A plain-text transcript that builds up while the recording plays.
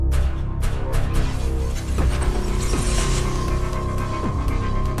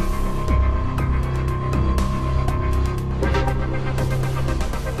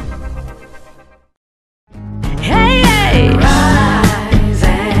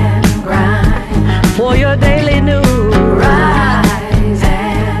for your daily news. Rise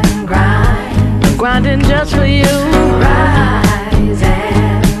and grind. Grinding just for you. Rise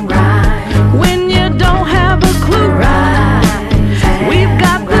and grind. When you don't have a clue. Rise. We've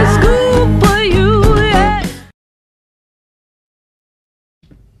got the scoop for you. Yeah.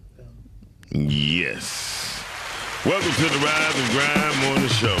 Yes. Welcome to the Rise and Grind Morning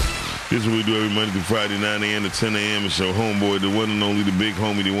Show. This is what we do every Monday through Friday, 9 a.m. to 10 a.m. It's your homeboy, the one and only, the big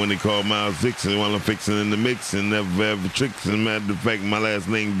homie, the one they call Miles Dixon. While I'm fixing in the mix and never ever tricks. And matter of fact, my last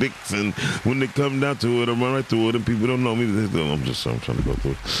name Dixon. When they come down to it, I run right through it. And people don't know me. I'm trying to go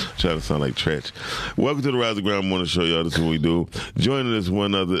through it. Trying to sound like trash. Welcome to the Rise and Grind Morning Show, y'all. This is what we do. Joining us,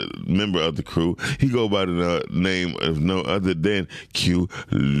 one other member of the crew. He go by the name of no other than Q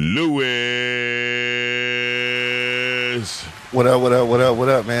Lewis. What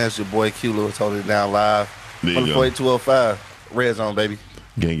up, man? It's your boy Q Lewis holding it down live. There you go. 205 Red Zone, baby.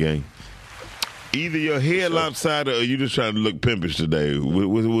 Gang. Either your head lopsided or you just trying to look pimpish today.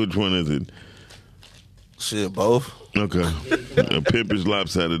 Which one is it? Shit, both. Okay. A pimpish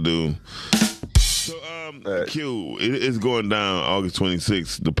lopsided dude. So, right. Q, it's going down August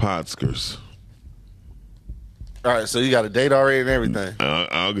 26th, the Podskers. All right, so you got a date already and everything.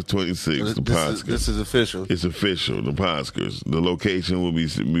 August 26th, the Podskers. This is official. It's official, the Podskers. The location will be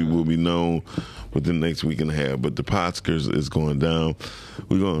known within the next week and a half, but the Podskers is going down.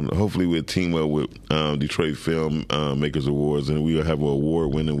 Hopefully we'll team up with Detroit Film Makers Awards, and we'll have an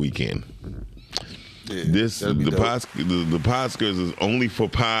award-winning weekend. Yeah, the Podskers is only for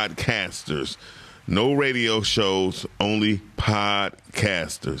podcasters. No radio shows, only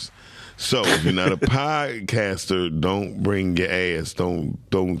podcasters. So if you're not a podcaster, don't bring your ass.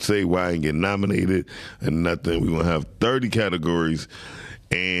 Don't say why I ain't get nominated and nothing. We're gonna have 30 categories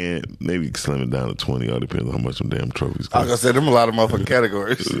and maybe slim it down to 20. All depends on how much them damn trophies cost. Like I said, them a lot of motherfucking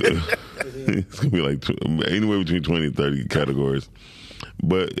categories. It's gonna be like anywhere between 20 and 30 categories.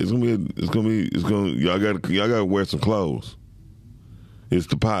 But y'all gotta wear some clothes. It's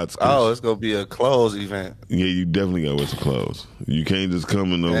the Podskers. Oh, it's gonna be a clothes event. Yeah, you definitely gotta wear some clothes. You can't just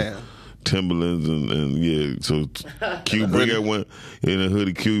come in them Timberlands and yeah. So Q, bring out one in a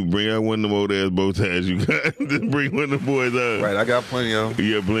hoodie. Q, bring out one of them old ass bow ties you got. Just bring one of the boys out. Right, I got plenty of them.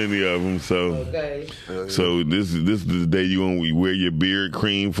 Yeah, plenty of them. So Okay. So this is the day you want to wear your beard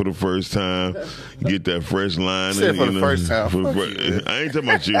cream for the first time. Get that fresh line. Said for the first time. I ain't talking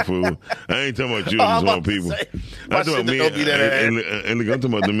about you, fool. I ain't talking about you. Just want people. I'm talking about me. And I'm talking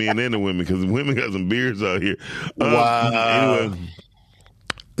about the men and the women because the women got some beards out here. Wow. Anyway.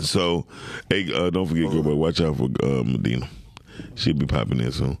 So, hey, don't forget, girl, but watch out for Medina. She'll be popping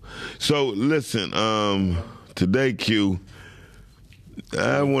in soon. So, listen, today, Q,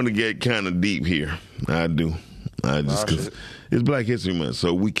 I want to get kind of deep here. I do. Because it's Black History Month,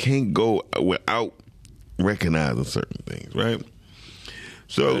 so we can't go without recognizing certain things, right?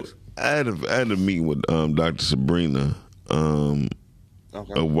 So, I had a meeting with Dr. Sabrina a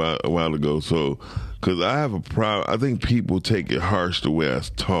while ago. So, because I have a problem, I think people take it harsh the way I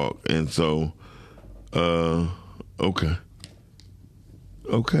talk, and so, okay.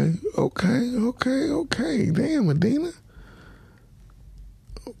 Damn, Medina.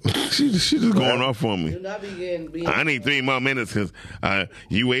 She just going off on me. I need 3 more minutes because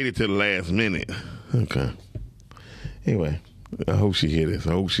you waited till the last minute. Okay. Anyway, I hope she hear this.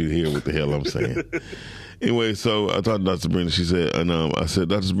 I hope she hear what the hell I'm saying. Anyway, so I talked to Dr. Sabrina. She said, and I said,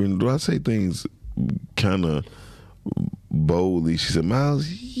 Dr. Sabrina, do I say things kind of boldly? She said, Miles,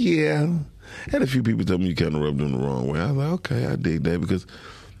 yeah. Had a few people tell me you kind of rubbed them the wrong way. I was like, okay, I dig that because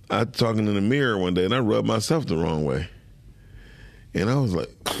I was talking in the mirror one day and I rubbed myself the wrong way. And I was like,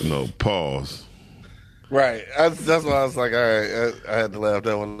 pause. Right. That's why I was like, all right, I had to laugh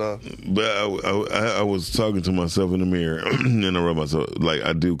that one off. But I was talking to myself in the mirror and I rubbed myself. Like,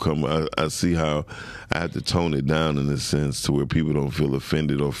 I see how I have to tone it down in a sense to where people don't feel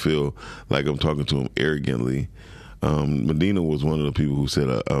offended or feel like I'm talking to them arrogantly. Medina was one of the people who said,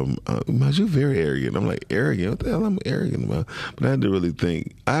 Miles, you're very arrogant. I'm like, arrogant? What the hell am I arrogant about? But I had to really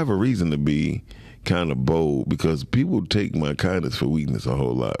think, I have a reason to be kind of bold because people take my kindness for weakness a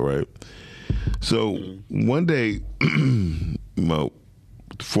whole lot, right? So one day, about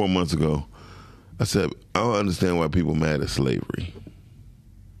 4 months ago, I said, I don't understand why people mad at slavery.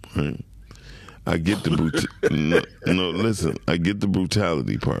 Right? I get the listen, I get the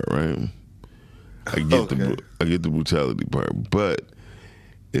brutality part, right? I get the brutality part. But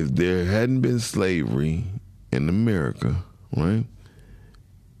if there hadn't been slavery in America, right?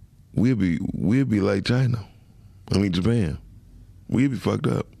 We'd be like China. I mean Japan. We'd be fucked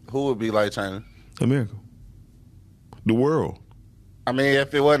up. Who would be like China? America. The world. I mean,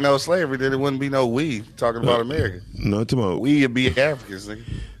 if it wasn't no slavery, then it wouldn't be no we talking about America. No, tomorrow. We would be Africans. Nigga.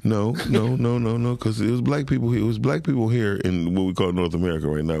 No, because it was black people here. It was black people here in what we call North America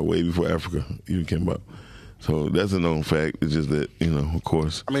right now, way before Africa even came up. So that's a known fact. It's just that, of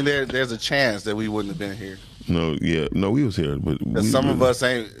course. I mean, there's a chance that we wouldn't have been here. No, we was here, but some of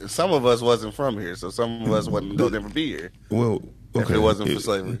us wasn't from here, so some of us wouldn't never be here. Well, okay. If it wasn't for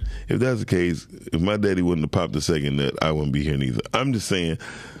slavery. If that's the case, if my daddy wouldn't have popped the second nut, I wouldn't be here neither. I'm just saying,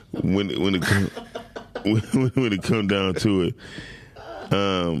 when it come down to it,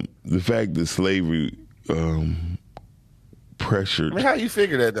 the fact that slavery pressured. I mean, how you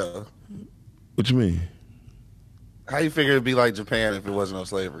figure that though? What you mean? How you figure it'd be like Japan if it wasn't no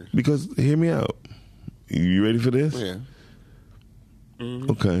slavery? Because hear me out. You ready for this? Yeah.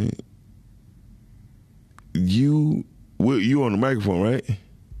 Mm-hmm. Okay. You on the microphone, right?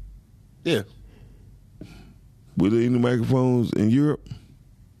 Yeah. Were there any microphones in Europe?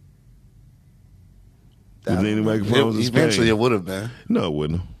 Was there any microphones in Spain? Eventually it would have been. No, it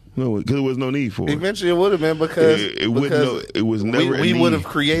wouldn't. No, because there was no need for it. Eventually it would have been because it was never. We would have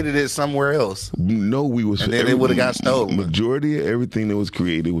created it somewhere else. No, we was. And then it would have got stolen. Majority of everything that was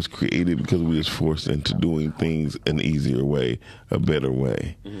created because we was forced into doing things an easier way, a better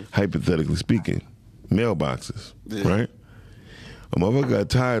way. Mm-hmm. Hypothetically speaking, mailboxes, right? A motherfucker got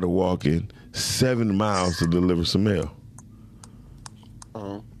tired of walking 7 miles to deliver some mail.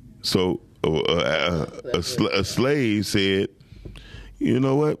 Uh-huh. So a slave said, you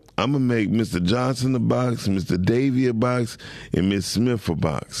know what? I'm going to make Mr. Johnson a box, Mr. Davy a box, and Miss Smith a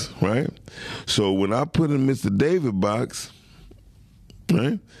box, right? So when I put in Mr. David box,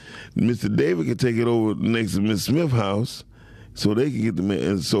 right, Mr. David can take it over next to Miss Smith's house so they can get the mail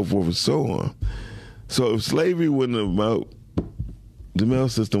and so forth and so on. So if slavery wasn't about, the mail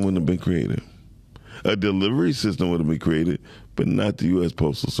system wouldn't have been created. A delivery system would have been created, but not the U.S.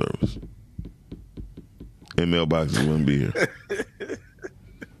 Postal Service. And mailboxes wouldn't be here.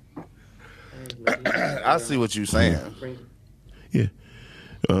 I see what you're saying. Yeah.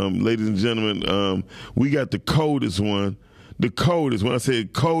 Ladies and gentlemen, we got the coldest one. The coldest. When I say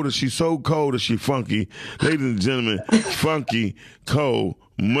coldest, she's so cold that she funky. Ladies and gentlemen, funky, cold,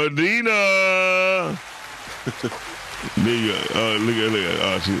 Medina. There you go. Look at.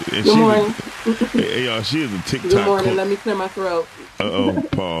 Good morning. Hey, y'all, she is a TikTok. Good morning. Let me clear my throat.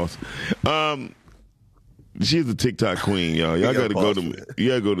 Pause. She's a TikTok queen, y'all. Y'all got to go to. You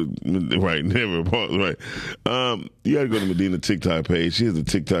got to go to. Right, never pause. Right. You got to go to Medina TikTok page. She is a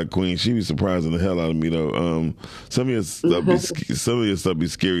TikTok queen. She be surprising the hell out of me though. Some of your stuff be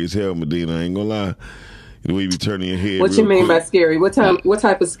scary as hell, Medina. I ain't gonna lie. The way you be turning your head. What you mean by scary? What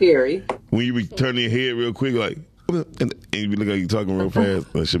type of scary? When you be turning your head real quick, like, and you be looking like you talking real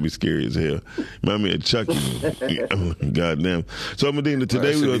fast. That should be scary as hell. Remind me of Chucky. Goddamn. So Medina,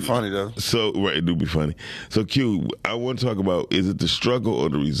 today we gonna be funny though. So right, it do be funny. So Q, I want to talk about, is it the struggle or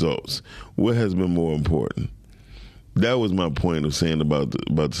the results? What has been more important? That was my point of saying about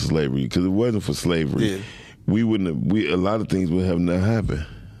the slavery. Because if it wasn't for slavery, we wouldn't have. A lot of things would have not happened.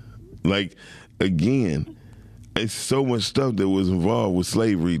 Like, again, it's so much stuff that was involved with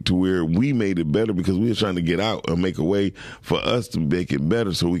slavery to where we made it better because we were trying to get out and make a way for us to make it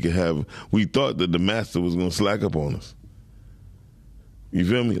better so we could have. We thought that the master was going to slack up on us. You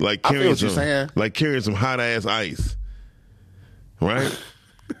feel me? Like carrying some hot ass ice, right?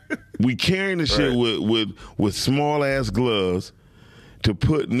 We carrying the shit with small ass gloves to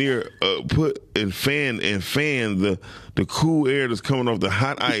put and fan the cool air that's coming off the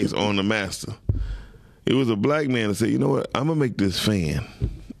hot ice on the master. It was a black man that said, you know what, I'm going to make this fan.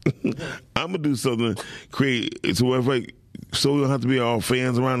 I'm going to do something, so we don't have to be all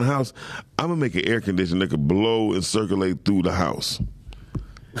fans around the house. I'm going to make an air conditioner that could blow and circulate through the house.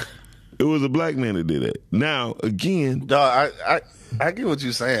 It was a black man that did that. Now, again. Dog, I get what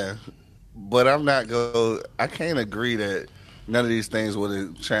you're saying, but I can't agree that none of these things would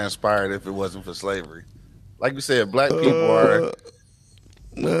have transpired if it wasn't for slavery. Like you said, black people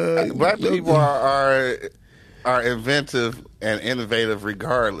are inventive and innovative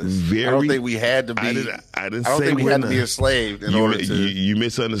regardless. I don't think we had to be. I don't think we had to be enslaved in order to. You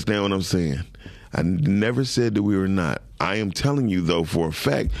misunderstand what I'm saying. I never said that we were not. I am telling you though, for a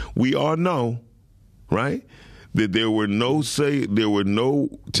fact, we all know, right, that there were no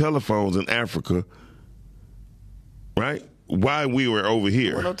telephones in Africa, right? Why we were over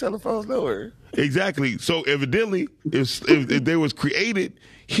here? There were no telephones nowhere. Exactly. So evidently, if they was created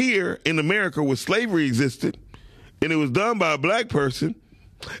here in America where slavery existed, and it was done by a black person,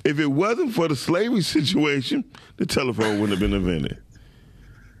 if it wasn't for the slavery situation, the telephone wouldn't have been invented.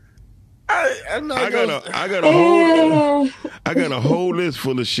 I got a whole list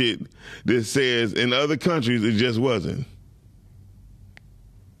full of shit that says in other countries it just wasn't.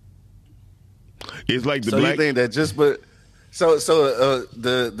 It's like the black. You think that just the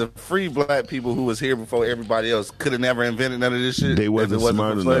free black people who was here before everybody else could have never invented none of this shit. They wasn't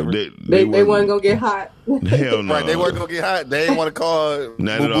smart enough. They wasn't gonna get hot. Hell no. Right, they weren't gonna get hot. They didn't want to call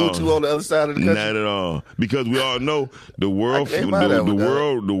Mobutu on the other side of the country. Not at all. Because we all know the world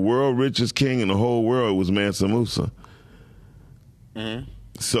richest king in the whole world was Mansa Musa. Mm-hmm.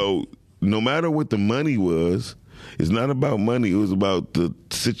 So no matter what the money was, it's not about money. It was about the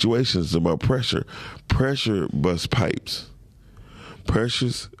situation. It's about pressure. Pressure busts pipes.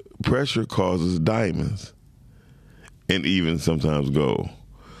 Pressure causes diamonds, and even sometimes gold.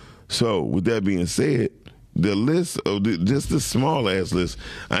 So, with that being said, the list of just the small ass list.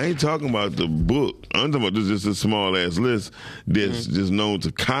 I ain't talking about the book. I'm talking about just a small ass list that's just known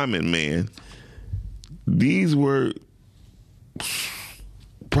to common man. These were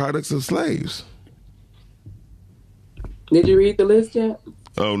products of slaves. Did you read the list yet?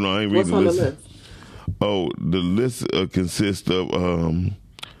 Oh no, I ain't read the list. What's on the list? Oh, the list consists of,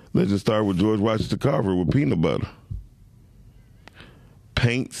 let's just start with George Washington Carver with peanut butter.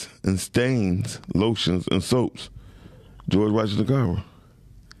 Paints and stains, lotions and soaps. George Washington Carver.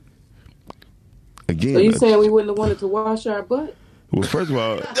 Again. So you saying we wouldn't have wanted to wash our butt? Well, first of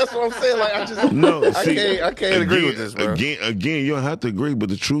all, that's what I'm saying. Like I can't agree with this, bro. Again, you don't have to agree, but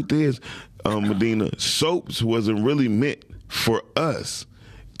the truth is, Medina, soaps wasn't really meant for us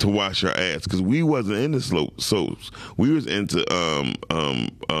to wash our ass because we wasn't into soaps. We was into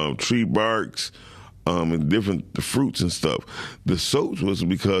tree barks and different fruits and stuff. The soaps was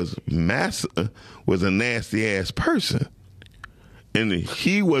because Massa was a nasty ass person. And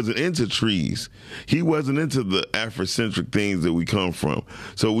he wasn't into trees. He wasn't into the Afrocentric things that we come from.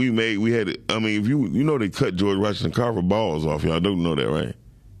 So if you know they cut George Washington Carver balls off. Y'all don't know that, right?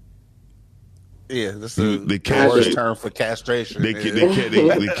 Yeah, that's the worst term for castration. They castrate them.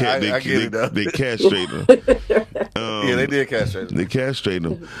 Yeah, they did castrate them. They castrate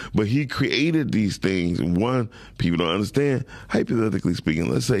them. But he created these things. One, people don't understand. Hypothetically speaking,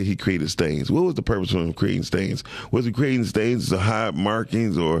 let's say he created stains. What was the purpose of him creating stains? Was he creating stains to hide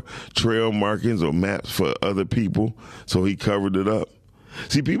markings or trail markings or maps for other people? So he covered it up.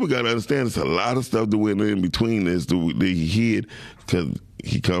 See, people got to understand there's a lot of stuff that went in between this that he hid because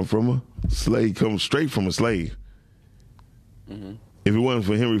he come from a slave. He comes straight from a slave. Mm-hmm. If it wasn't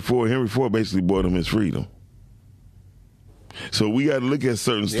for Henry Ford basically bought him his freedom. So we got to look at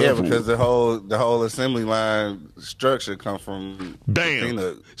certain stuff. Yeah, because the whole assembly line structure come from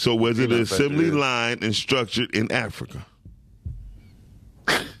bam. So was it an assembly line and structured in Africa?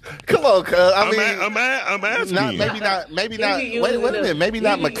 Come on, cuz. I'm asking you. Maybe not. Wait a minute. Maybe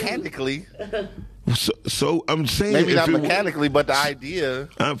not mechanically. So I'm saying maybe not mechanically, but the idea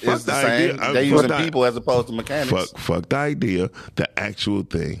is the same. They're using people as opposed to mechanics. Fuck the idea. The actual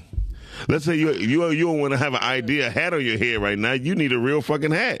thing. Let's say you don't want to have an idea hat on your head right now. You need a real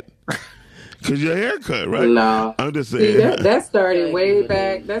fucking hat. Because your haircut, right? No. I'm just saying. See, that started way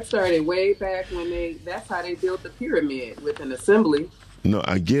back. That started way back when that's how they built the pyramid with an assembly. No,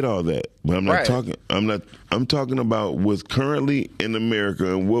 I get all that, but I'm not talking. I'm talking about what's currently in America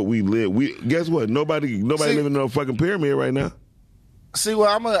and what we live. Guess what? Nobody living in no fucking pyramid right now. See,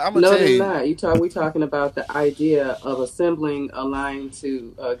 well, I'm gonna no, tell you. No, they're not. We talking about the idea of assembling a line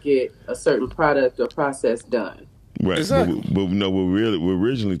to get a certain product or process done. Right, exactly. But no, what we're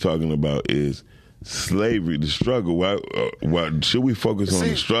originally talking about is slavery, the struggle. Why should we focus on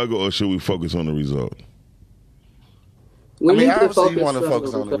the struggle or should we focus on the result? Obviously, you want to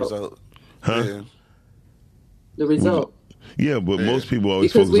focus on the result. Huh? Yeah. The result. Yeah, but most people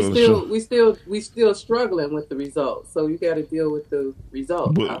always focus on the result. We still struggling with the result, so you got to deal with the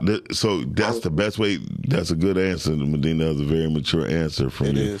result. But so that's the best way. That's a good answer, Medina. That was a very mature answer from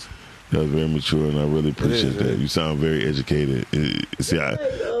you. It is. That was very mature, and I really appreciate that. You sound very educated. See,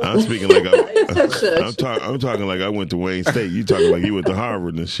 I'm speaking like I'm talking like I went to Wayne State. You talking like you went to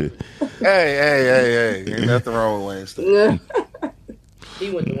Harvard and shit. Hey! Ain't nothing wrong with Wayne State.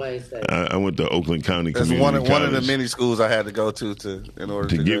 He went to Wayne State. I went to Oakland County That's Community one of the many schools I had to go to in order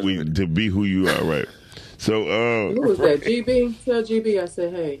to be who you are, right? So who was that? GB? Tell GB I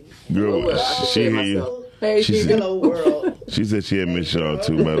said hey. Girl, she hear you. Hey, GB. Hello world. She said she had missed y'all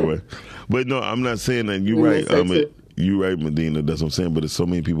too, by the way. But no, I'm not saying that. You're right. You're right, Medina. That's what I'm saying. But there's so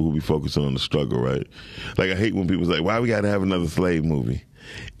many people who be focusing on the struggle, right? Like I hate when people say, "Why we got to have another slave movie?"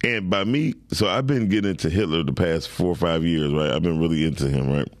 And by me, so I've been getting into Hitler the past 4 or 5 years, right? I've been really into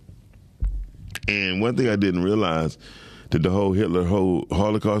him, right? And one thing I didn't realize, that the whole Hitler whole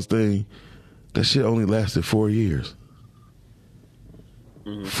Holocaust thing, that shit only lasted 4 years.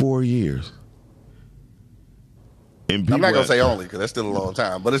 4 years. And I'm not people gonna say only because that's still a long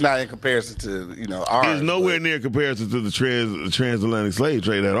time, but it's not in comparison to ours. It's nowhere near comparison to the transatlantic slave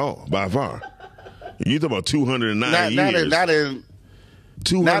trade at all, by far. You talk about 209 years. Not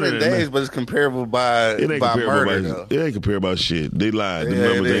in days, but it's comparable by murder. Though. It ain't comparable by shit. They lied. The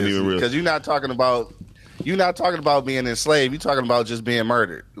numbers ain't even real. Because you're not talking about being enslaved. You're talking about just being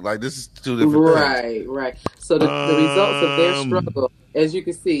murdered. Like this is two different things. Right. So the results of their struggle, as you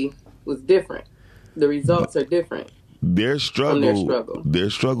can see, was different. The results are different. Their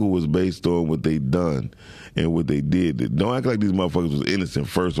struggle was based on what they done and what they did. Don't act like these motherfuckers was innocent.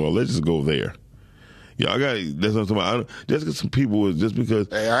 First of all, let's just go there. Y'all got that's what I'm talking about. Just because some people was just because.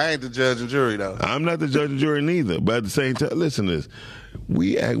 Hey, I ain't the judge and jury though. I'm not the judge and jury neither. But at the same time, listen to this.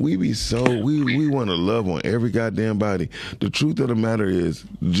 We want to love on every goddamn body. The truth of the matter is,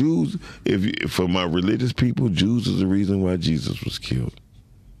 Jews. For my religious people, Jews is the reason why Jesus was killed.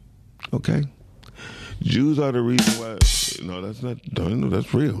 Okay. Jews are the reason why. No, that's not. No,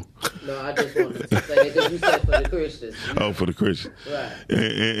 that's real. No, I just wanted to say it because you said for the Christians. Oh, for the Christians. Right.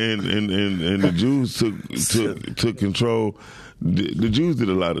 And the Jews took control. The Jews did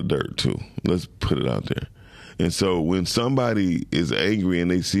a lot of dirt too. Let's put it out there. And so when somebody is angry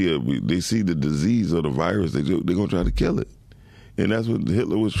and they see the disease or the virus, they're gonna try to kill it. And that's what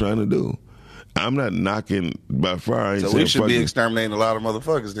Hitler was trying to do. I'm not knocking by far. I ain't so we should be exterminating a lot of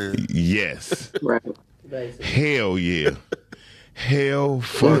motherfuckers then. Yes. Right. Basically. Hell yeah. Hell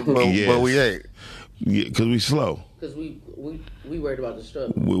fuck yes. But we ain't. Yeah, because we slow. Because we worried about the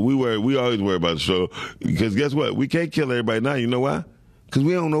struggle. We always worry about the struggle. Because guess what? We can't kill everybody now. You know why? Because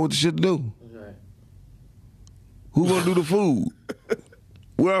we don't know what the shit to do. Right. Who gonna do the food?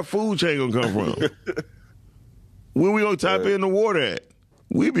 Where our food chain gonna come from? Where we gonna tap in the water at?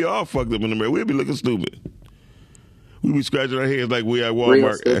 We be all fucked up in the mirror. We be looking stupid. We be scratching our heads like we at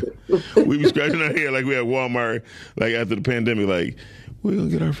Walmart. We be scratching our head like we at Walmart, like after the pandemic. Like, where we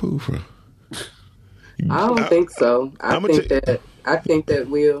gonna get our food from? I don't think so. I think that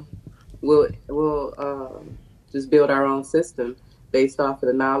we'll just build our own system based off of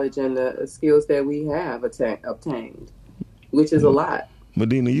the knowledge and the skills that we have obtained, which is a lot.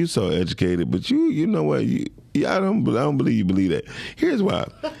 Medina, you so educated, but you know what? I don't believe you believe that. Here's why.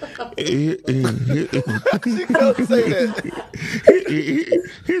 Here's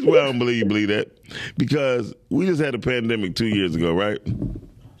why I don't believe you believe that. Because we just had a pandemic 2 years ago, right?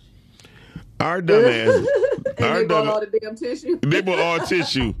 Our dumbass. And they bought all the damn tissue. They bought all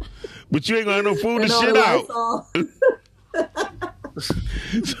tissue. But you ain't gonna have no food to shit out.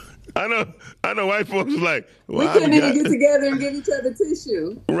 I know white folks was like, well, we couldn't even get together and give each other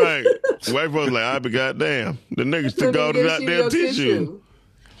tissue. Right. White folks like, I be goddamn. The niggas took all the goddamn tissue.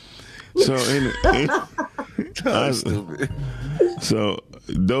 So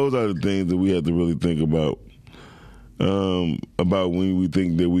those are the things that we have to really think about when we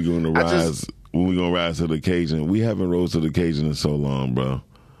think that we're gonna rise to the occasion. We haven't rose to the occasion in so long, bro.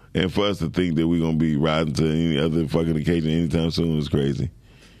 And for us to think that we're gonna be rising to any other fucking occasion anytime soon is crazy.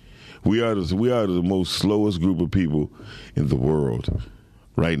 We are the most slowest group of people in the world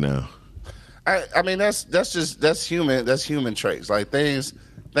right now. I mean that's human traits. Like things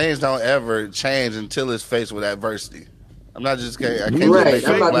don't ever change until it's faced with adversity. I'm not just I can't right.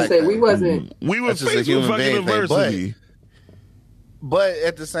 I'm about to say we were faced with fucking adversity. But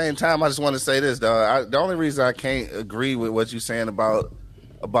at the same time, I just want to say this, though. The only reason I can't agree with what you're saying about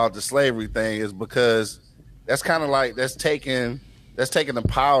the slavery thing is because that's kind of like that's taking the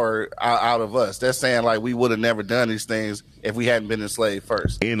power out of us. That's saying like we would have never done these things if we hadn't been enslaved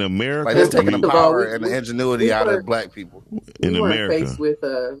first. In America, like that's taking the power and the ingenuity out of black people. In America, faced with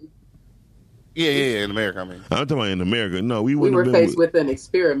in America. I mean, I'm talking about in America. No, we were faced with an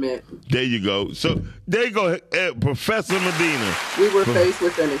experiment. There you go. So there you go, Professor Medina. We were faced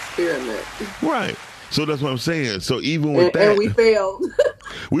with an experiment. Right. So that's what I'm saying. So even with that, and we failed.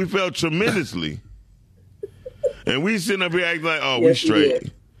 We failed tremendously. And we sitting up here acting like, oh, we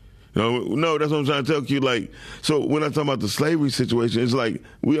straight. No, that's what I'm trying to tell you. Like, so when I talk about the slavery situation, it's like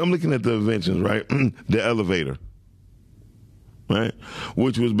I'm looking at the inventions, right? The elevator, right?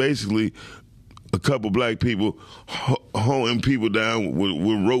 Which was basically a couple black people holding people down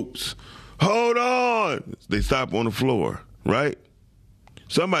with ropes. Hold on! They stop on the floor, right?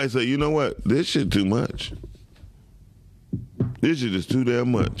 Somebody say, you know what? This shit too much. This shit is too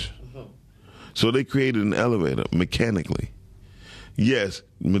damn much. So they created an elevator mechanically. Yes,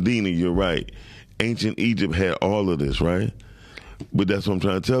 Medina, you're right. Ancient Egypt had all of this, right? But that's what I'm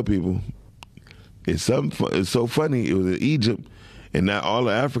trying to tell people. It's so funny. It was in Egypt, and now all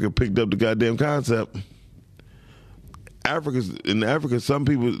of Africa picked up the goddamn concept. In Africa, some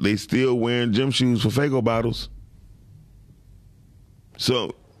people they still wearing gym shoes for Faygo bottles.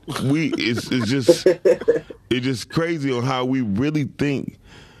 So it's just crazy on how we really think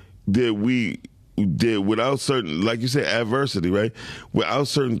that we did without certain, like you said, adversity, right? Without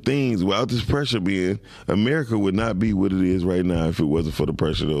certain things, without this pressure being, America would not be what it is right now if it wasn't for the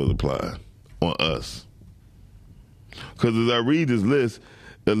pressure that was applied on us. Because as I read this list,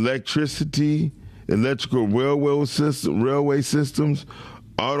 electricity, electrical railway systems,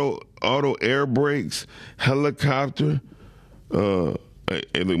 auto air brakes, helicopter. And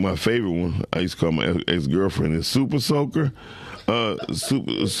look, my favorite one I used to call my ex-girlfriend is Super Soaker.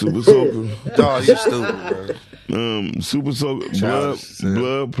 Super Soaker. Dog, you stupid, bro. Super Soaker,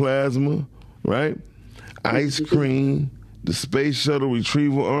 blood plasma, right? Ice cream, the Space Shuttle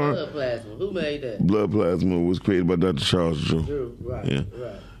Retrieval Arm. Blood plasma. Who made that? Blood plasma was created by Dr. Charles Drew. Right. Yeah.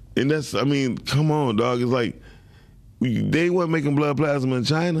 Right. And that's, I mean, come on, dog. It's like, they weren't making blood plasma in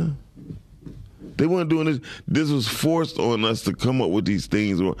China. They weren't doing this. This was forced on us to come up with these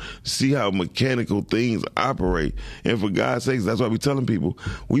things or see how mechanical things operate. And for God's sakes, that's why we telling people,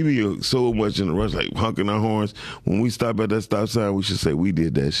 we be so much in a rush, like honking our horns. When we stop at that stop sign, we should say, we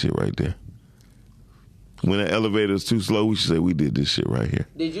did that shit right there. When the elevator is too slow, we should say, we did this shit right here.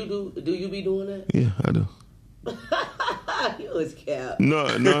 Do you be doing that? Yeah, I do. You was cap. No,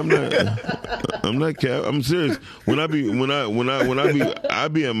 I'm not. I'm not cap. I'm serious. I be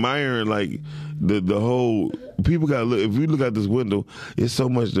admiring like the whole. People gotta look. If we look out this window, it's so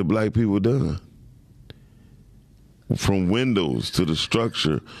much that black people done. From windows to the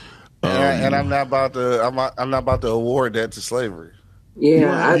structure. And I'm not about to. I'm not about to award that to slavery.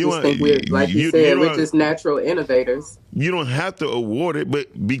 Yeah, I just think we're, like you said, we're just natural innovators. You don't have to award it,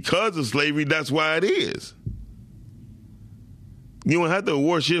 but because of slavery, that's why it is. You don't have to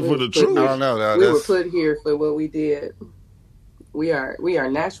award shit for the truth. I don't know. We were put here for what we did. We are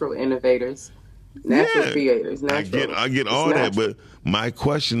natural innovators, natural creators. Natural. I get all that, but my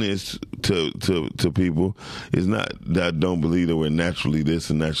question is to people is not that I don't believe that we're naturally this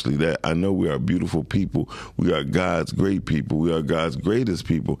and naturally that. I know we are beautiful people. We are God's great people. We are God's greatest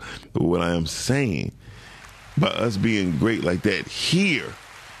people. But what I am saying, by us being great like that here,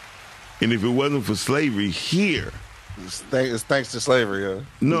 and if it wasn't for slavery here. It's thanks to slavery, yeah.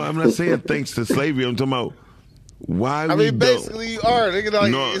 No, I'm not saying thanks to slavery. I'm talking about why we don't. Basically you are.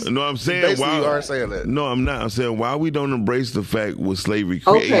 No, I'm saying why you are saying that. No, I'm not. I'm saying why we don't embrace the fact what slavery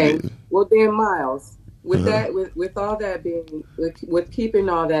created. Okay, well then, Miles, with that, with all that being, with keeping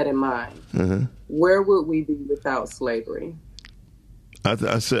all that in mind, where would we be without slavery?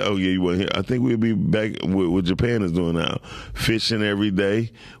 I said, oh yeah, you weren't here. I think we'd be back with what Japan is doing now, fishing every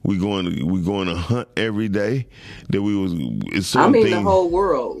day. We going to hunt every day. That we was. The whole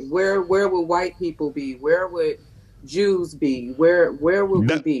world. Where would white people be? Where would Jews be? Where would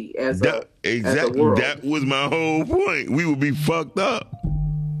we be as a world? That was my whole point. We would be fucked up.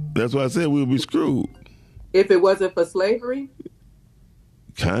 That's why I said we would be screwed. If it wasn't for slavery.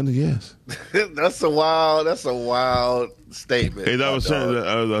 Kinda, yes. That's a wild statement. And I was trying to get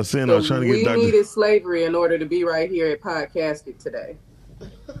Dr. We needed slavery in order to be right here at Podcastic today.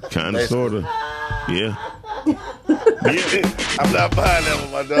 Kind of, sort of. Yeah. I'm not buying that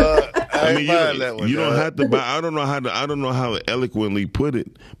one, my dog. I ain't buying that one. You don't have to buy. I don't know how to eloquently put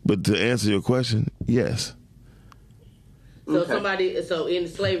it, but to answer your question, yes. So in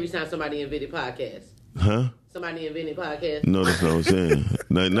slavery time, somebody invented podcasts. Huh? Somebody invented podcasts. No, that's not what I'm saying.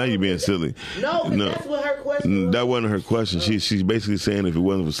 now you're being silly. No, that's what her question was. That wasn't her question. She's basically saying if it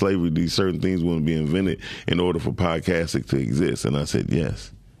wasn't for slavery, these certain things wouldn't be invented in order for podcasting to exist. And I said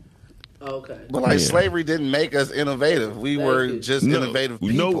yes. Okay. But slavery didn't make us innovative. We were just innovative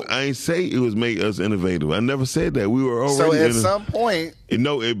people. No, I ain't say it was make us innovative. I never said that. We were already. So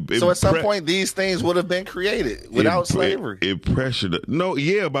at some point, these things would have been created without slavery. It pressured.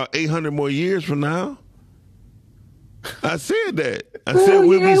 About 800 more years from now. I said that. I said it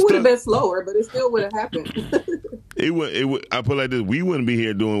would have been slower, but it still would have happened. It would. I put it like this: we wouldn't be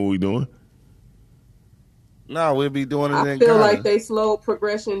here doing what we're doing. No, we'd be doing it. I feel like they slowed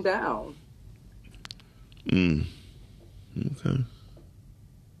progression down. Okay.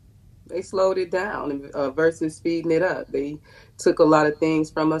 They slowed it down versus speeding it up. They took a lot of things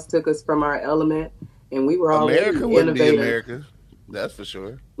from us, took us from our element, and we were already America wouldn't be America. That's for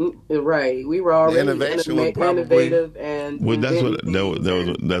sure. Right, we were already innovative, and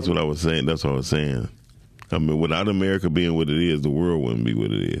that's what I was saying. That's what I was saying. I mean, without America being what it is, the world wouldn't be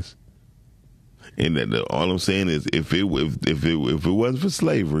what it is. And all I'm saying is, if it wasn't for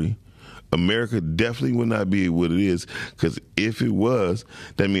slavery, America definitely would not be what it is, because if it was,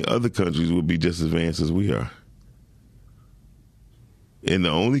 that means other countries would be just as advanced as we are. And the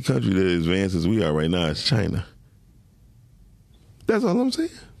only country that is advanced as we are right now is China. That's all I'm saying.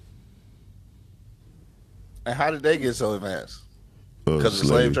 And how did they get so advanced? Because of the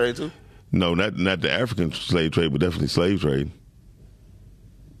slave trade too? No, not the African slave trade, but definitely slave trade.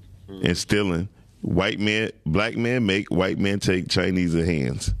 And stealing. Black man make, white man take, Chinese in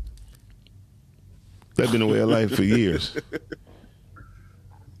hands. That's been the way of life for years.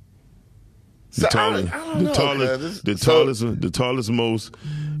 The tallest, most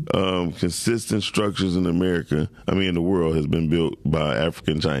consistent structures in America, in the world, has been built by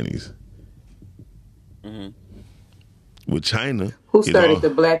African Chinese. Mm-hmm. With China, who started the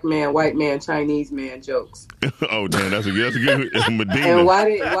black man, white man, Chinese man jokes? Oh damn, that's a good Medina. And why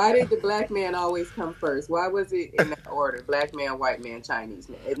did the black man always come first? Why was it in that order? Black man, white man, Chinese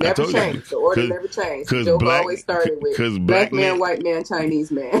man. It never changed. The order never changed. The joke always started with black man, white man,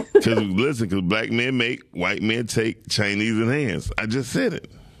 Chinese man. Because black men make, white men take, Chinese in hands. I just said it.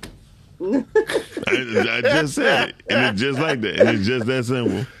 I just said it, and it's just like that, and it's just that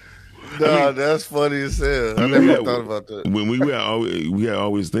simple. No, that's funny as hell. I never thought about that. When we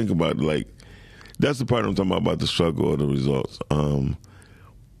always think about, like, that's the part I'm talking about the struggle or the results.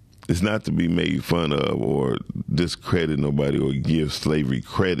 It's not to be made fun of or discredit nobody or give slavery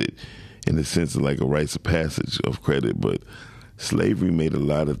credit in the sense of like a rites of passage of credit, but slavery made a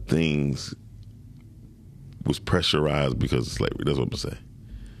lot of things, was pressurized because of slavery. That's what I'm saying.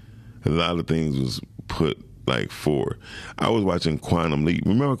 A lot of things was put like forward. I was watching Quantum Leap.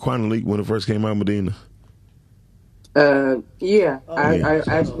 Remember Quantum Leap when it first came out, Medina? Yeah. I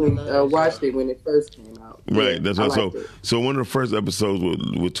actually watched it when it first came out. Right, yeah, that's what. So one of the first episodes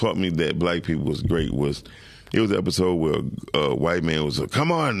what taught me that black people was great was, it was an episode where a white man was like,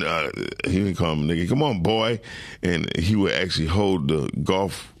 come on, he didn't call him nigga, come on boy, and he would actually hold the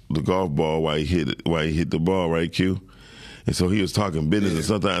golf ball while he hit the ball, right, Q? And so he was talking business, and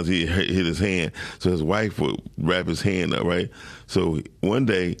sometimes he hit his hand, so his wife would wrap his hand up, right? So one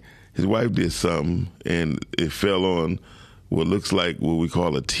day, his wife did something, and it fell on what looks like what we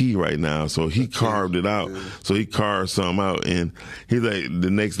call a T right now. So he carved it out. So he carved something out, and he's like,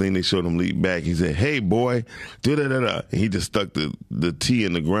 the next thing they showed him leap back, he said, hey boy, da-da-da-da. And he just stuck the T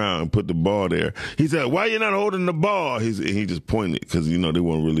in the ground and put the ball there. He said, why you not holding the ball? He just pointed, because, they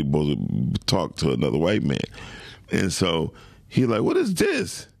weren't really supposed to talk to another white man. And so he like, what is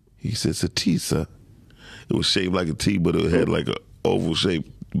this? He said, it's a T, sir. It was shaped like a T, but it had like an oval shaped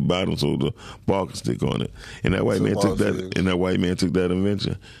bottom so the ball could stick on it. And that white man took that,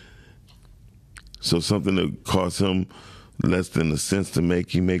 invention. So something that cost him less than a cent to make,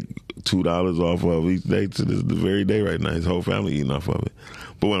 he make $2 off of each day to the very day right now. His whole family eating off of it.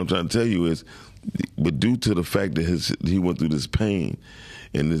 But what I'm trying to tell you is, but due to the fact that he went through this pain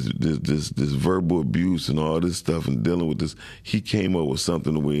and this verbal abuse and all this stuff and dealing with this, he came up with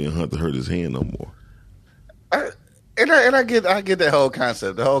something the way he didn't have to hurt his hand no more. I get that whole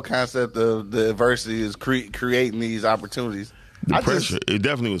concept. The whole concept of the adversity is creating these opportunities. Pressure. It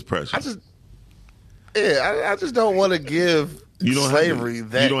definitely was pressure. I just don't want to give slavery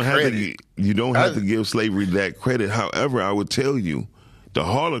that credit. You don't have to give slavery that credit. However, I would tell you, the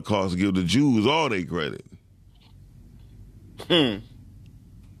Holocaust give the Jews all their credit. Yeah,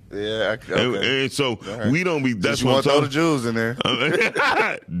 okay. And so we don't be. That's what I'm throw the Jews in there.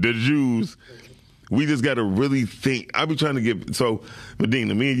 The Jews. We just got to really think. I be trying to get. So,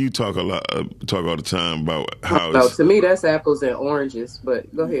 Medina, me and you talk all the time about how. No, to me that's apples and oranges.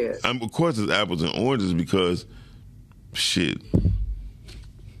 But go ahead. Of course, it's apples and oranges because, shit.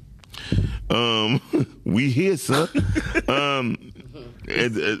 We here, son. I'm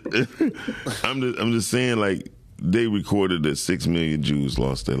just saying, like, they recorded that 6 million Jews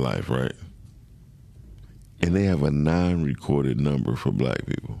lost their life, right? And they have a non-recorded number for black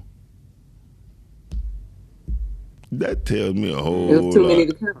people. That tells me a whole lot. It was too many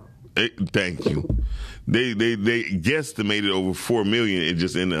to count. Thank you. They guesstimated over 4 million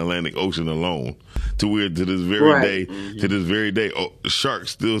just in the Atlantic Ocean alone. To this very day,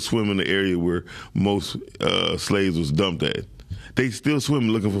 sharks still swim in the area where most slaves was dumped at. They still swim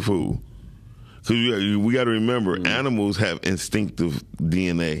looking for food. Because we got to remember, animals have instinctive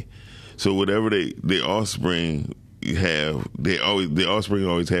DNA. So whatever their offspring have, their offspring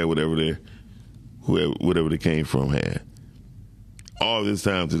always had whatever they came from had. All this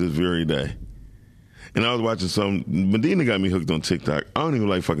time to this very day. And I was watching Medina got me hooked on TikTok. I don't even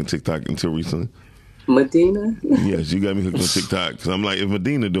like fucking TikTok until recently. Medina? Yes, you got me hooked on TikTok. Because I'm like, if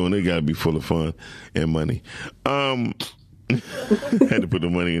Medina doing it, got to be full of fun and money. Had to put the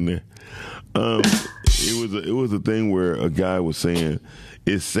money in there. It was a thing where a guy was saying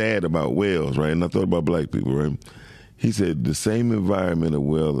it's sad about whales, right? And I thought about black people, right? He said the same environment a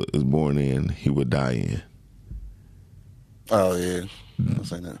whale is born in, he would die in. Oh yeah, I'll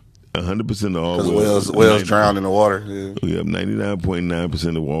say that. 100% of all whales drown in the water. Yeah. We have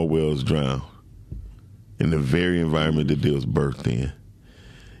 99.9% of all whales drown in the very environment that they was birthed in.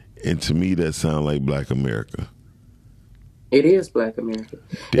 And to me, that sounds like Black America. It is Black America.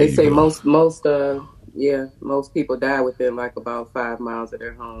 They say most people die within like about 5 miles of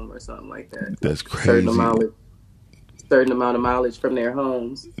their home or something like that. That's crazy. Certain amount of mileage from their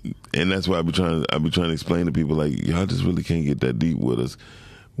homes. And that's why I be trying to explain to people, like, y'all just really can't get that deep with us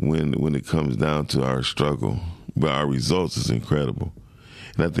when it comes down to our struggle. But our results is incredible.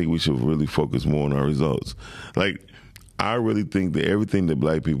 And I think we should really focus more on our results. Like, I really think that everything that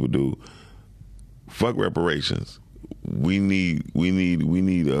black people do, fuck reparations. We need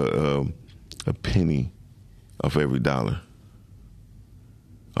a penny off every dollar,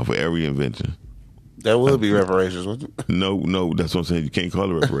 off of every invention. That would be reparations, wouldn't it? No, that's what I'm saying. You can't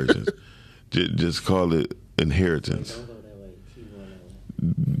call it reparations. just call it inheritance.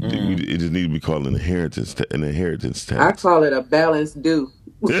 It just needs to be called an inheritance tax. I call it a balance due.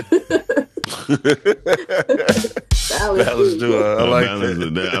 Balance due. I like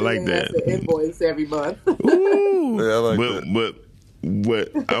that. I like that. That's an invoice every month. Ooh. Yeah, I like that.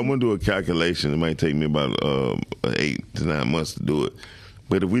 But I want to do a calculation. It might take me about 8 to 9 months to do it.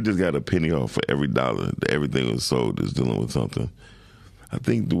 But if we just got a penny off for every dollar that everything was sold is dealing with something, I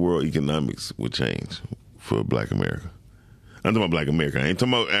think the world economics would change for Black America. I'm talking about Black America. I ain't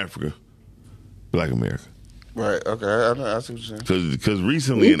talking about Africa. Black America. Right. Okay. I see what you're saying. Because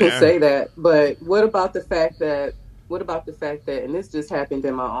recently, you can say that, but what about the fact that? And this just happened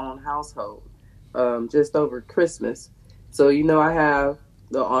in my own household, just over Christmas. So I have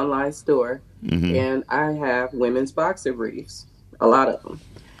the online store, and I have women's boxer briefs, a lot of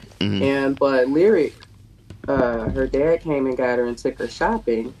them. But Lyric, her dad came and got her and took her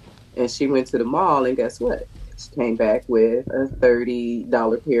shopping, and she went to the mall, and guess what? She came back with a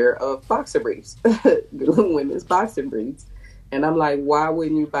 $30 pair of boxer briefs, women's boxer briefs. And I'm like, why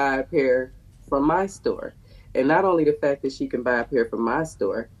wouldn't you buy a pair from my store? And not only the fact that she can buy a pair from my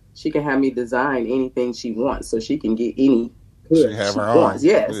store, she can have me design anything she wants, so she can get any pair she have she her wants. Own.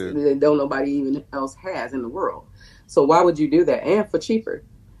 Yes, Yeah. that don't nobody even else has in the world. So why would you do that? And for cheaper.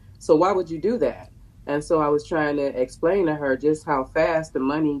 So why would you do that? And so I was trying to explain to her just how fast the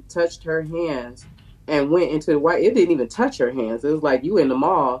money touched her hands and went into the white. It didn't even touch her hands. It was like you in the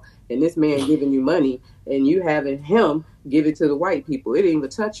mall and this man giving you money and you having him give it to the white people. It didn't even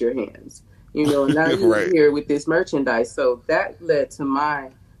touch your hands. And now you're Right. here with this merchandise. So that led to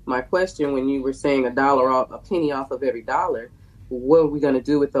my question when you were saying a penny off of every dollar. What are we going to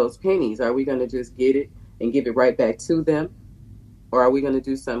do with those pennies? Are we going to just get it and give it right back to them? Or are we going to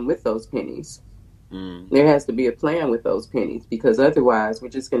do something with those pennies? There has to be a plan with those pennies, because otherwise we're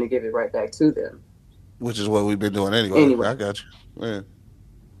just going to give it right back to them. Which is what we've been doing anyway. I got you. Yeah.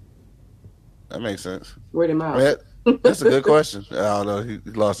 That makes sense. Where did Miles? That's a good question. I don't know. He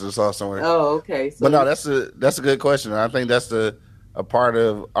lost his sauce somewhere. Oh, okay. So, but no, that's a good question. I think that's a part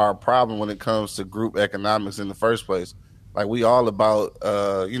of our problem when it comes to group economics in the first place. Like, we all about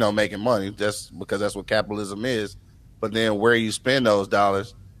making money, just because that's what capitalism is. But then where you spend those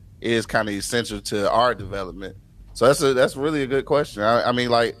dollars is kind of essential to our development. So that's really a good question. I mean,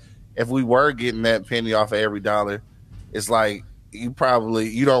 like, if we were getting that penny off of every dollar, it's like you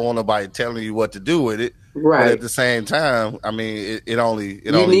don't want nobody telling you what to do with it. Right. But at the same time, I mean, it only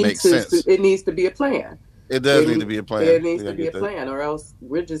makes sense. It needs to be a plan. It does need to be a plan. There needs to be a plan, or else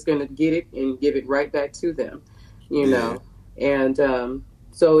we're just going to get it and give it right back to them, know. And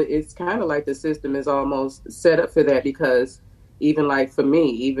so it's kind of like the system is almost set up for that, because even like for me,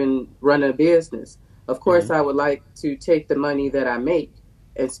 even running a business, of course I would like to take the money that I make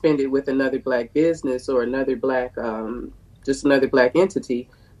and spend it with another Black business or another Black, just another Black entity.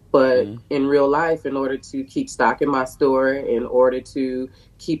 But in real life, in order to keep stock in my store, in order to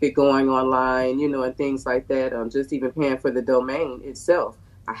keep it going online, and things like that, just even paying for the domain itself,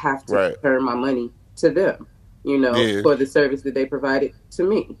 I have to return my money to them, for the service that they provided to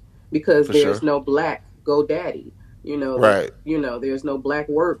me, because there's no Black GoDaddy, there's no Black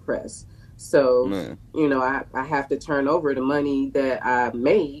WordPress. So, I have to turn over the money that I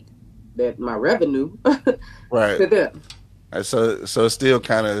made, that my revenue, to them. So it's still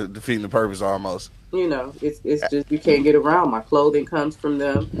kind of defeating the purpose almost. It's just, you can't get around. My clothing comes from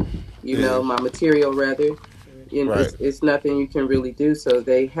them, my material rather. It's nothing you can really do. So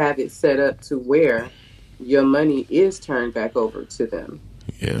they have it set up to where, your money is turned back over to them.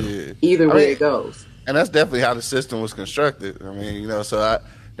 Yeah. Either way it goes. And that's definitely how the system was constructed. I mean, so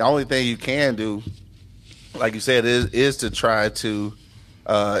the only thing you can do, like you said, is to try to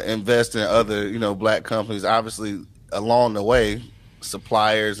invest in other, black companies. Obviously, along the way,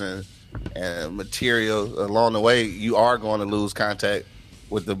 suppliers and material along the way, you are going to lose contact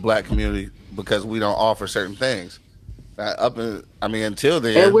with the black community because we don't offer certain things. Until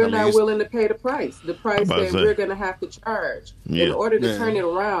then, and we're not willing to pay the price that we're going to have to charge in order to turn it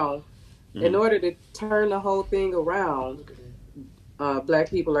around. In order to turn the whole thing around, black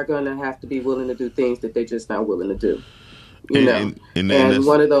people are going to have to be willing to do things that they're just not willing to do. And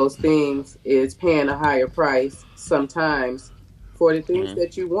one of those things is paying a higher price sometimes for the things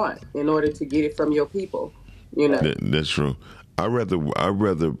that you want in order to get it from your people. That's true. I rather.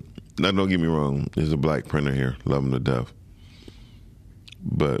 Now, don't get me wrong. There's a black printer here, love him to death.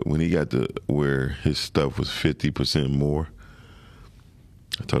 But when he got to where his stuff was 50% more,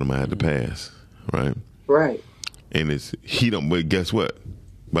 I told him I had to pass. Right. Right. And but guess what?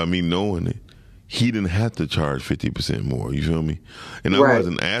 By me knowing it, he didn't have to charge 50% more. You feel me? And I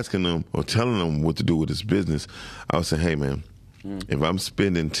wasn't asking him or telling him what to do with his business. I was saying, hey man, if I'm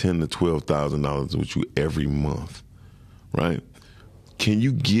spending $10,000 to $12,000 with you every month, right? Can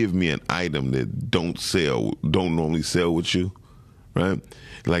you give me an item that don't normally sell with you, right?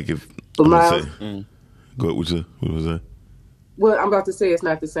 Like if go ahead, what was that? Well, I'm about to say it's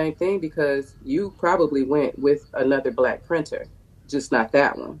not the same thing because you probably went with another black printer, just not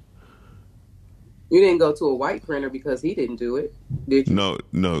that one. You didn't go to a white printer because he didn't do it, did you?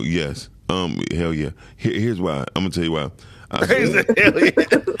 No, yes. Hell yeah. Here's why. I'm gonna tell you why.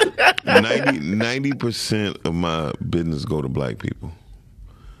 90% of my business go to black people.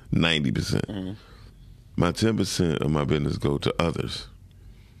 90%. My 10% of my business go to others.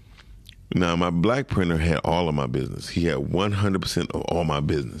 Now, my black printer had all of my business. He had 100% of all my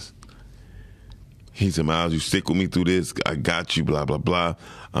business. He said, Miles, you stick with me through this. I got you, blah, blah, blah.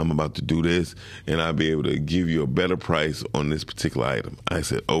 I'm about to do this, and I'll be able to give you a better price on this particular item. I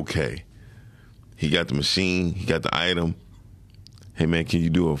said, okay. He got the machine. He got the item. Hey, man, can you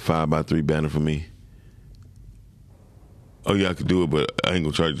do a 5x3 banner for me? Oh, yeah, I could do it, but I ain't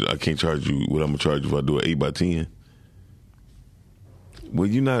gonna charge you. I can't charge you what I'm gonna charge you if I do an 8x10. Well,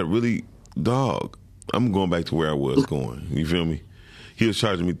 you're not really, dog. I'm going back to where I was going. You feel me? He was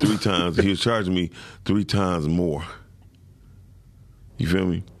charging me 3 times. He was charging me 3 times more. You feel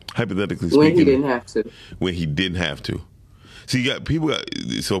me? Hypothetically speaking. When he didn't have to. When he didn't have to. See, people got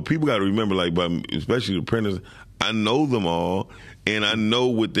to remember, like, especially the printers, I know them all, and I know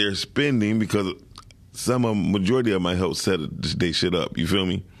what they're spending because majority of them might help set they shit up. You feel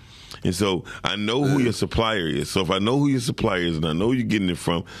me? And so I know who your supplier is. So if I know who your supplier is and I know who you're getting it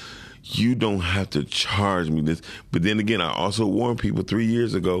from, you don't have to charge me this. But then again, I also warned people 3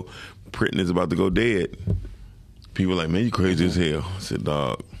 years ago, printing is about to go dead. People like, man, you crazy as hell. I said,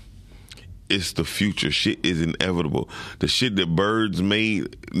 dog, it's the future. Shit is inevitable. The shit that birds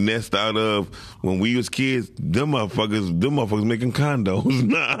made nest out of when we was kids, them motherfuckers making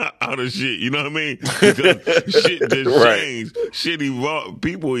condos out of shit. You know what I mean? Because shit just changed. Shit evolved.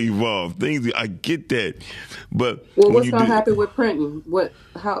 People evolve. Things. I get that. But what's gonna happen with printing?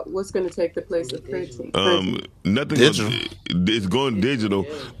 What's gonna take the place of printing? Nothing. Digital. It's going digital,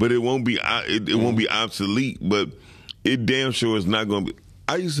 but it won't be. It won't be obsolete. But it damn sure is not going to be.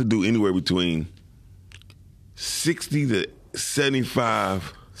 I used to do anywhere between 60 to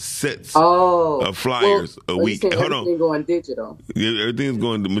 75 sets of flyers a week. Hold on. Everything going digital. Yeah, everything's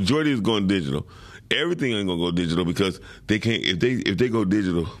going. The majority is going digital. Everything ain't gonna go digital because they can't. If they go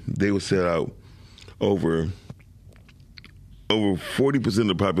digital, they will set out over 40% of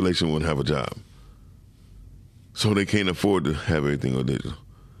the population won't have a job, so they can't afford to have everything go digital.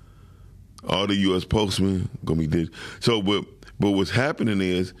 All the U.S. postmen gonna be digital. So, but what's happening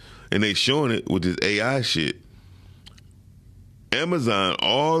is, and they showing it with this AI shit, Amazon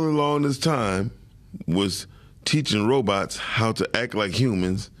all along this time was teaching robots how to act like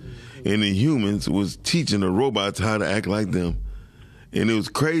humans, and the humans was teaching the robots how to act like them. And it was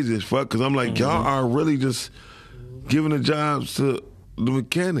crazy as fuck, because I'm like, y'all are really just giving the jobs to the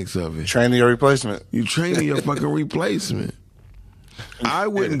mechanics of it. Training your replacement. You training your fucking replacement. I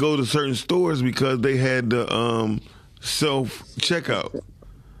wouldn't go to certain stores because they had the self checkout.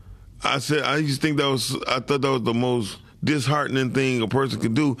 I used to think I thought that was the most disheartening thing a person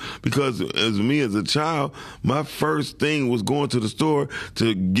could do, because as me as a child, my first thing was going to the store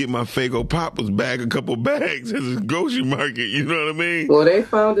to get my Faygo Poppers, bag a couple bags at the grocery market. You know what I mean? Well, they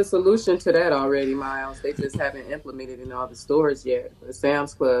found a solution to that already, Miles. They just haven't implemented it in all the stores yet. The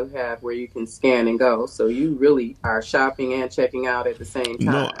Sam's Club have where you can scan and go, so you really are shopping and checking out at the same time.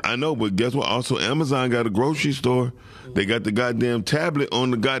 No, I know, but guess what? Also, Amazon got a grocery store. They got the goddamn tablet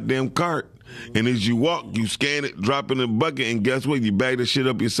on the goddamn cart. And as you walk, you scan it, drop it in the bucket, and guess what? You bag the shit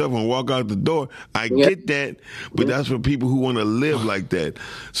up yourself and walk out the door. I get that, but that's for people who want to live like that.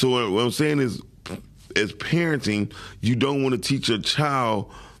 So what I'm saying is, as parenting, you don't want to teach your child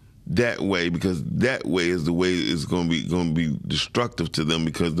that way, because that way is the way it's going to be destructive to them,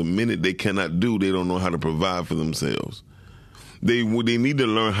 because the minute they cannot do, they don't know how to provide for themselves. They need to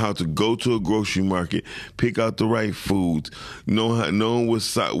learn how to go to a grocery market, pick out the right foods, know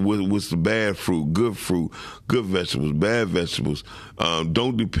what's the bad fruit, good vegetables, bad vegetables.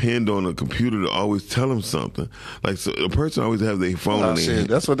 Don't depend on a computer to always tell them something. Like, so a person always have their phone in their hand.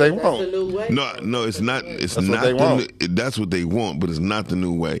 That's what they want. That's the new way. No, it's not. It's That's not. That's what they want, but it's not the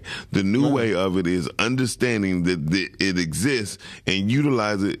new way. The new way of it is understanding that it exists and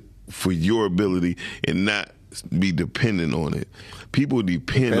utilize it for your ability, and not be dependent on it. People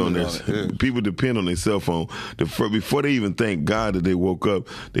depend on this. People depend on their cell phone. Before they even thank God that they woke up,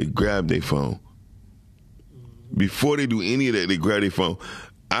 they grab their phone. Before they do any of that, they grab their phone.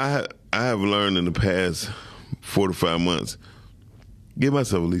 I have learned in the past 4 to 5 months, give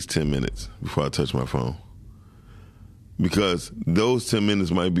myself at least 10 minutes before I touch my phone. Because those 10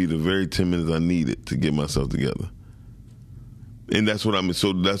 minutes might be the very 10 minutes I needed to get myself together. And that's what I mean.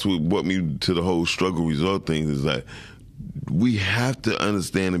 So that's what brought me to the whole struggle result thing, is that we have to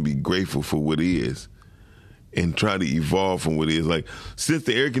understand and be grateful for what is, and try to evolve from what is. Like, since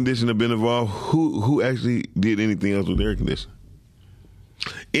the air conditioner been evolved, who actually did anything else with the air conditioner?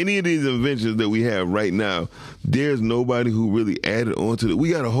 Any of these inventions that we have right now, there's nobody who really added on to it.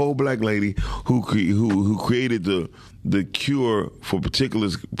 We got a whole black lady who created the cure for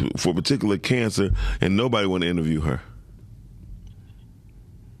particular cancer, and nobody want to interview her.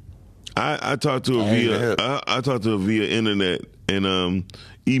 I talked to her via internet and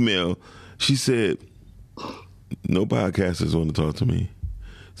email. She said, no podcasters want to talk to me.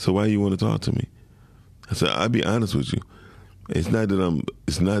 So why you want to talk to me? I said, I'll be honest with you. It's not that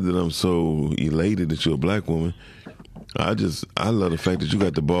I'm so elated that you're a black woman. I love the fact that you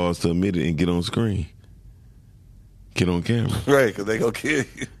got the balls to admit it and get on screen. Get on camera. Right, because they gonna kill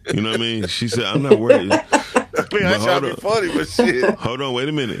you. You know what I mean? She said, I'm not worried. I mean, I try to be funny, but shit. Hold on, wait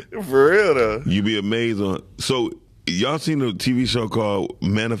a minute. For real, though. You be amazed on. So, y'all seen the TV show called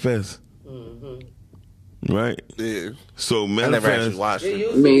Manifest? Mm-hmm. Right? Yeah. So, Manifest. I never actually watched It it.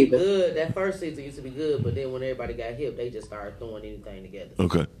 used to be good. That first season used to be good, but then when everybody got hip, they just started throwing anything together.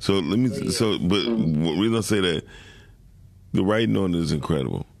 Okay. So, let me. But the reason I say that, the writing on it is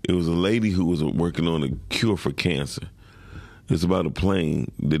incredible. It was a lady who was working on a cure for cancer. It's about a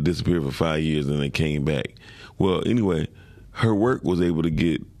plane that disappeared for 5 years and they came back. Well, anyway, her work was able to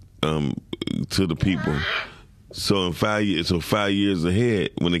get to the people. So in 5 years, 5 years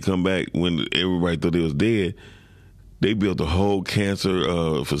ahead, when they come back, when everybody thought they was dead, they built a whole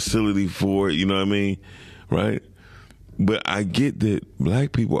cancer facility for it. You know what I mean, right? But I get that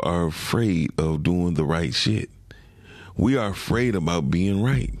black people are afraid of doing the right shit. We are afraid about being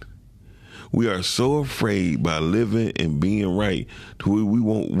right. We are so afraid by living and being right to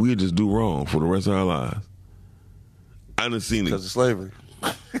where we'll just do wrong for the rest of our lives. I done seen it because of slavery.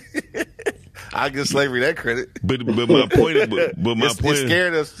 I give slavery that credit. But my point is,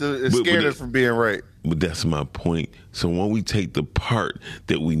 it scared us from being right. But that's my point. So when we take the part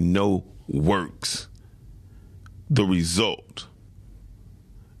that we know works, the result,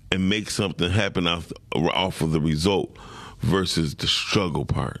 and make something happen off of the result versus the struggle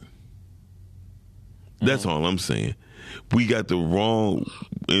part. That's all I'm saying. We got the wrong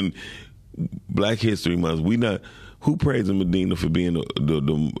in Black History Month. Who praising Medina for being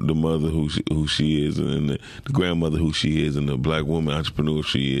the mother who she is, and the grandmother who she is, and the black woman entrepreneur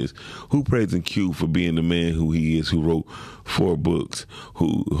she is? Who praising Q for being the man who he is, who wrote 4 books,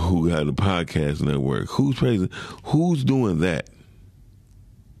 who had a podcast network? Who's doing that?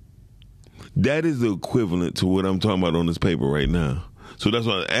 That is the equivalent to what I'm talking about on this paper right now. So that's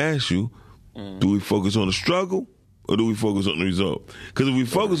why I ask you. Do we focus on the struggle or do we focus on the result? Because if we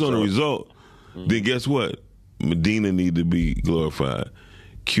focus on the result, then guess what? Medina need to be glorified.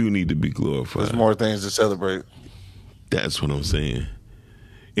 Q need to be glorified. There's more things to celebrate. That's what I'm saying.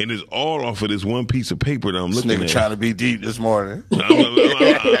 And it's all off of this one piece of paper that I'm looking at. Trying to be deep this morning.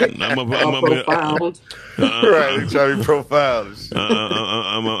 I'm profound. Right, trying to be profound.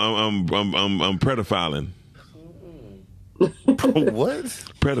 I'm pedofiling. What?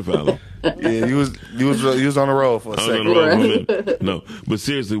 Pedofiling. Yeah, you was on the road for a second. No, but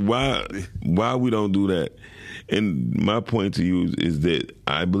seriously, why we don't do that? And my point to you is that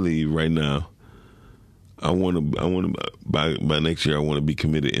I believe right now, I want to by next year I want to be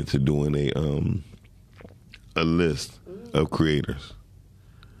committed into doing a list of creators,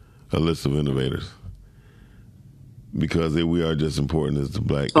 a list of innovators, because we are just important as the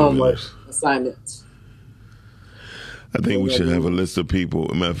black innovators. Assignments. I think we should have a list of people.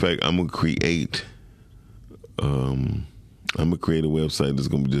 As a matter of fact, I'm gonna create a website that's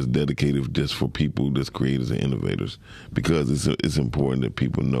gonna be just dedicated just for people, just creators and innovators, because it's important that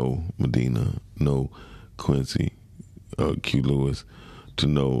people know Medina, know Quincy, Q Lewis, to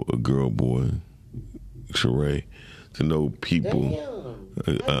know a girl boy, Sheree, to know people.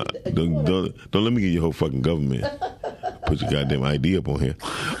 Don't let me get your whole fucking government. Put your goddamn ID up on here.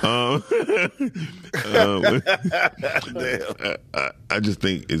 I just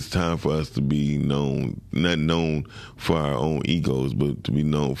think it's time for us to be known, not known for our own egos, but to be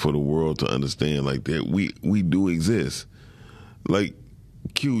known for the world to understand like that we do exist. Like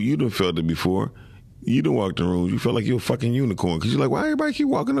Q, you done felt it before. You done walked in rooms. You felt like you're a fucking unicorn because you're like, why everybody keep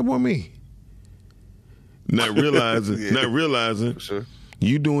walking up on me? Not realizing, sure.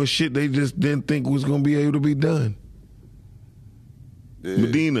 You doing shit they just didn't think was gonna be able to be done. Yeah.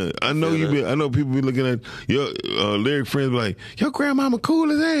 Medina, I know I know people be looking at your lyric friends be like, your grandmama cool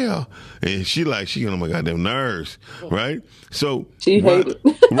as hell, and she get on my goddamn nerves, right? So she hated,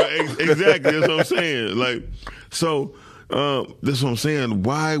 right? Exactly, that's what I'm saying. Like, so. That's what I'm saying.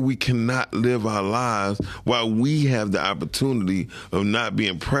 Why we cannot live our lives while we have the opportunity of not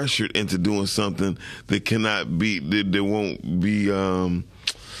being pressured into doing something that cannot be, that won't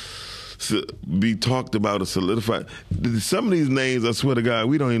be talked about or solidified. Some of these names, I swear to God,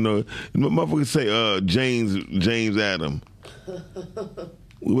 we don't even know. Motherfuckers say James Adam.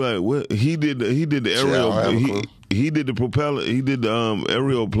 What he did the aerial. He did the propeller. He did the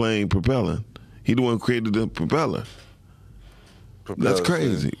aerial plane propelling. He the one who created the propeller. That's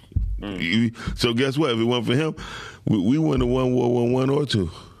crazy. So guess what? If it wasn't for him, we wouldn't have won World War I or II.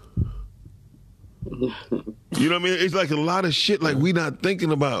 You know what I mean? It's like a lot of shit like we not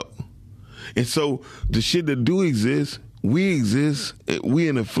thinking about. And so the shit that do exist, we exist, we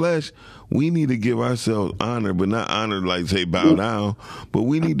in the flesh, we need to give ourselves honor, but not honor like say bow down, but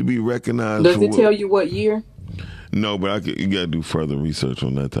we need to be recognized. Does it tell you what year? No, but you got to do further research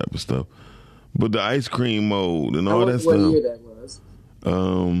on that type of stuff. But the ice cream mold and all that stuff. What year that was?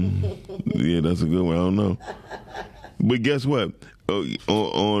 Yeah, that's a good one. I don't know. But guess what?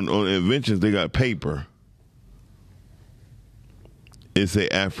 On inventions, they got paper. It say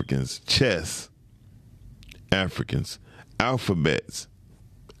Africans. Chess. Africans. Alphabets.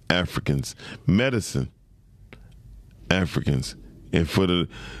 Africans. Medicine. Africans. And for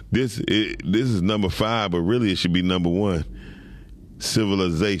this is number 5, but really it should be number 1.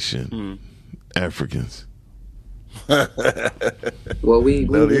 Civilization. Africans. Well, we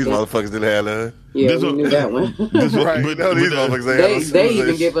no, these motherfuckers didn't have that. Yeah, we knew that one. Right. No, these motherfuckers they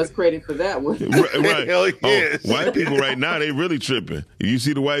even give us credit for that one. Right. Hell yes. White people right now, they really tripping. You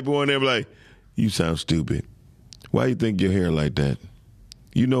see the white boy in there, like, you sound stupid. Why you think your hair like that?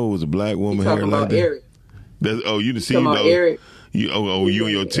 You know it was a black woman hair like that. Eric. You see, Eric. You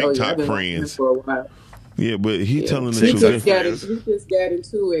and your TikTok friends. For a while. Yeah, but he telling the truth. He just got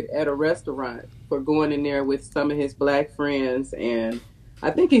into it at a restaurant for going in there with some of his black friends, and I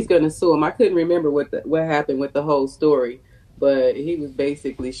think he's going to sue him. I couldn't remember what happened with the whole story, but he was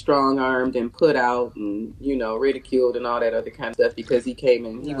basically strong-armed and put out and, ridiculed and all that other kind of stuff because he came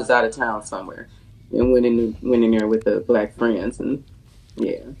in, he was out of town somewhere and went in there with the black friends and,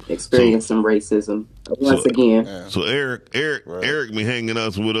 experienced some racism once again. Yeah. So Eric be hanging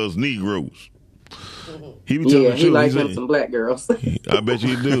out with us Negroes. He be telling the truth. He likes some black girls. I bet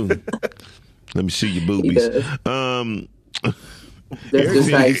you do. Let me see your boobies. That's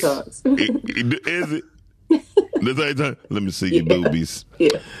just how he talks. Is it? That's how he talks? Let me see your boobies.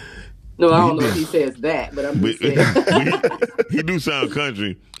 Yeah. No, I don't know if he says that, but I'm just saying. He do sound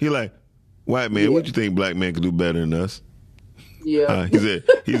country. He like, white man, what you think black man can do better than us? Yeah. He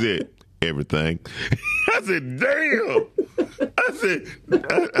said, everything. I said, damn.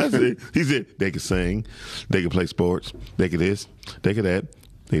 I said, he said, they could sing, they could play sports, they could this, they could that.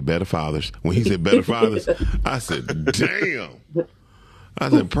 They better fathers. When he said better fathers, I said, damn. I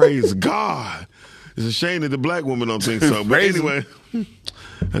said, praise God. It's a shame that the black woman don't think so. But anyway,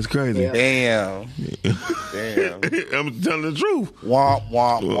 That's crazy. Yeah. Damn. I'm telling the truth. Womp,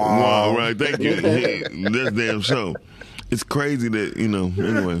 womp, womp. Wow, right, thank you. That's damn show. It's crazy that,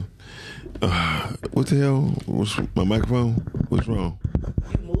 anyway. What the hell? What's my microphone? What's wrong?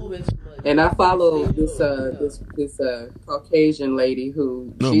 You moving too much. And I follow this Caucasian lady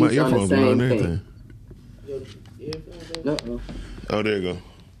who she's on the same thing. Oh, there you go.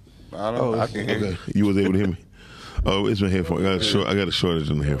 I don't know. I can hear you. You was able to hear me. Oh, it's my headphone. I got a shortage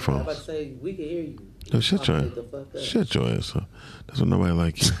in the headphones. I was about to say we can hear you. No, shut your ass up. That's what nobody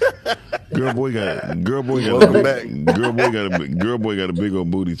like you. Girl boy got a big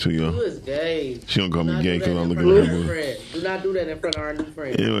old booty too, y'all. You is gay. She don't call me gay because I'm looking at her booty. Do not do that in front of our new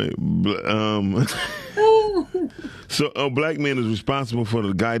friend. Anyway, so a black man is responsible for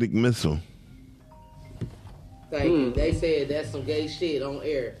the guided missile. Thank you. They said that's some gay shit on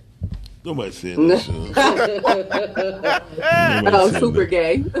air. Nobody said that shit. Super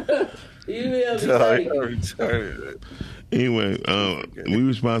gay. Anyway, we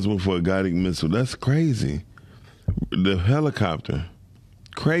responsible for a guided missile. That's crazy. The helicopter.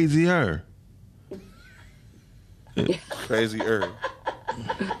 Crazier. Crazier.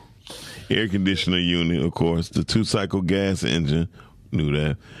 Air conditioner unit, of course. The 2-cycle gas engine. Knew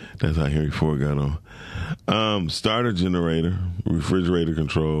that. That's how Henry Ford got on. Starter generator. Refrigerator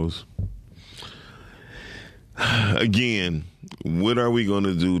controls. Again, what are we going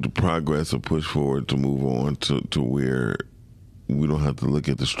to do to progress or push forward to move on to where we don't have to look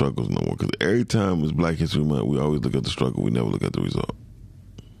at the struggles no more? Because every time it's Black History Month, we always look at the struggle. We never look at the result.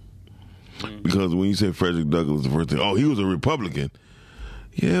 Because when you say Frederick Douglass, the first thing, he was a Republican.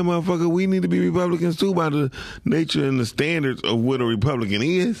 Yeah, motherfucker, we need to be Republicans too by the nature and the standards of what a Republican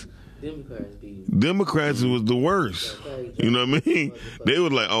is. Democrats was the worst. You know what I mean? They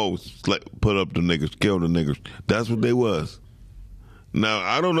was like, put up the niggas, kill the niggas. That's what they was. Now,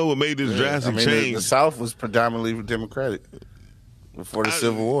 I don't know what made this drastic change. The South was predominantly Democratic before the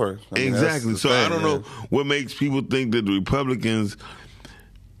Civil War. Exactly. So I don't know what makes people think that the Republicans.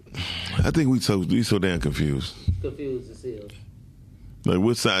 I think we so damn confused. Confused as hell. Like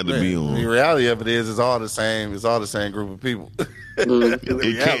what side to be on? The reality of it is, it's all the same. It's all the same group of people.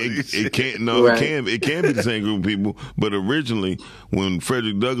 It can be the same group of people. But originally, when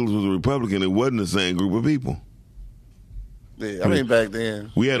Frederick Douglass was a Republican, it wasn't the same group of people. Yeah, I mean back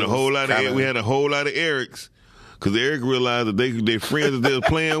then we had a whole lot of Erics, because Eric realized that their friends that they was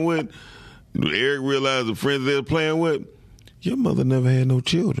playing with. Eric realized the friends they was playing with. Your mother never had no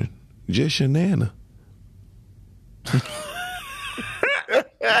children, just your nana.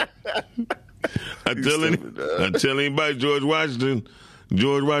 I tell anybody, George Washington,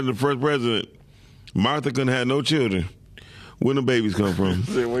 first president, Martha couldn't have no children. Where the babies come from?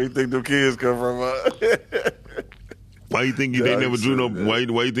 Where do you think the kids come from? Why you think they never drew no? Why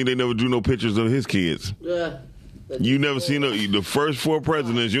you think they never drew no pictures of his kids? You never seen the first 4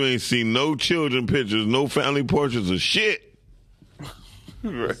 presidents. You ain't seen no children pictures, no family portraits of shit.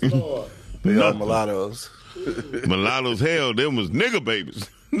 Right. They are mulattoes. Mulattoes, hell, them was nigger babies.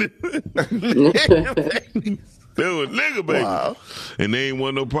 They was nigger babies. Wow. And they ain't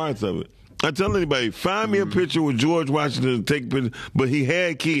want no parts of it. I tell anybody, find me a picture with George Washington take pictures, but he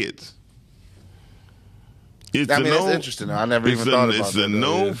had kids. That's interesting. I never even thought about that. It's a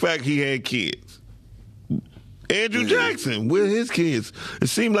known fact he had kids. Andrew Jackson with his kids. It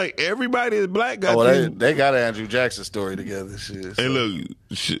seemed like everybody is black. They got an Andrew Jackson story together. Shit, so. And look,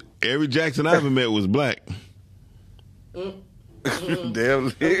 every Jackson I ever met was black. Damn. Going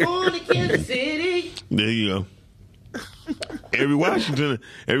to Kansas City. There you go. Every Washington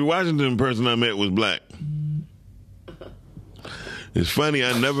person I met was black. It's funny.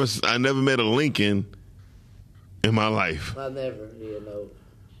 I never met a Lincoln in my life. I never, no.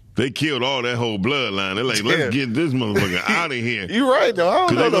 They killed all that whole bloodline. They're like, let's get this motherfucker out of here. You're right, though. I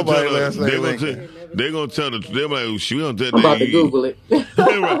don't know nobody last name Lincoln. They're going to tell they're like, she going to tell I'm about to Google it.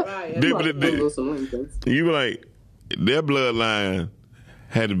 Google some Lincolns. You be like, their bloodline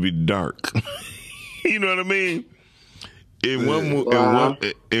had to be dark. You know what I mean? In one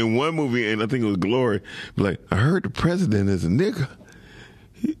movie, and I think it was Glory, like, I heard the president is a nigga.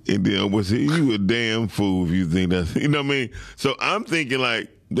 And then you a damn fool if you think that's, you know what I mean? So I'm thinking like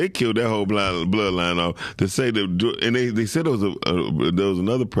they killed that whole bloodline off to say that, and they said there was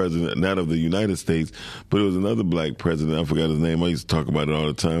another president, not of the United States, but it was another black president. I forgot his name. I used to talk about it all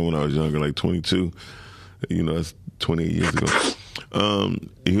the time when I was younger, like 22. You know, that's 28 years ago.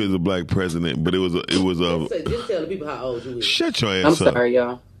 He was a black president, but it was a. Just tell the people how old you is. Shut your ass up. I'm sorry,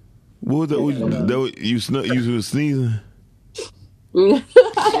 y'all. What was that? You were sneezing.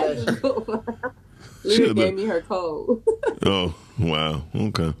 Lisa gave me her code. Oh, Wow.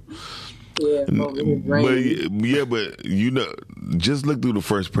 Okay. Yeah, but just look through the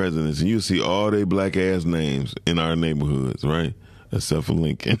first presidents and you'll see all they black ass names in our neighborhoods, right? Except for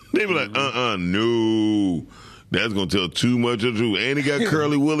Lincoln. They be like, no. That's gonna tell too much of the truth. And he got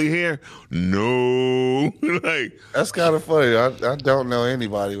curly woolly hair. No, like that's kind of funny. I don't know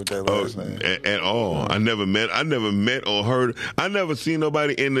anybody with that last name at all. I never met or heard. I never seen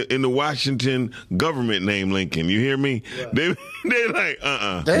nobody in the Washington government named Lincoln. You hear me? Yeah. They like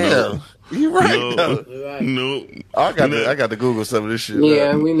Damn, no, you right. No, no. I got to Google some of this shit.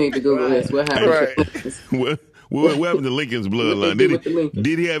 Yeah, we need to Google this. What happened? Right. what happened to Lincoln's bloodline?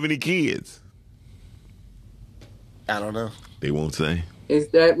 Did he have any kids? I don't know. They won't say. Is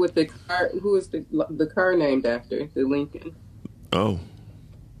that what who is the car named after? The Lincoln? Oh,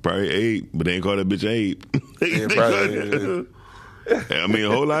 probably Abe, but they ain't call that bitch Abe. Yeah, probably. I mean,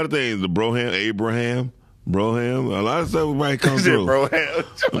 a whole lot of things. The Abraham, Broham, a lot of stuff might come through.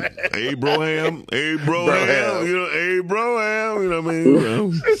 Abraham, you know, Abraham, you know what I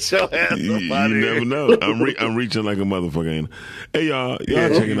mean? You never know. I'm reaching like a motherfucker. Hey, y'all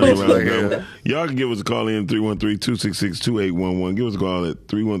checking us around. Y'all can give us a call in 313-266-2811. Give us a call at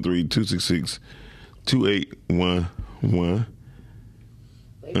 313-266-2811.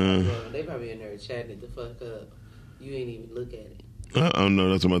 They probably in there chatting it the fuck up. You ain't even look at it. Oh no,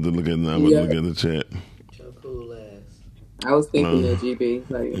 that's what I'm about to look at now. I'm about to look at the chat. Your cool ass. I was thinking that GB,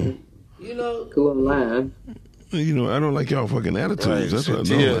 like, cool line. You know, I don't like y'all fucking attitudes. Right. That's what I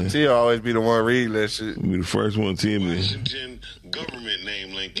don't like. Tia always be the one reading that shit. Be the first one, Tia. Washington government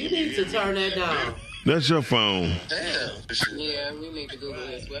name Lincoln. You need to turn that down. That's your phone. Damn. Yeah, we need to Google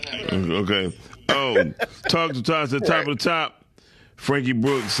this. What happened? Okay. Oh, talk to Todd at the top of the top. Frankie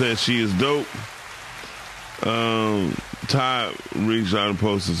Brooks says she is dope. Todd reached out and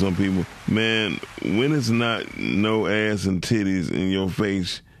posted some people. Man, when it's not no ass and titties in your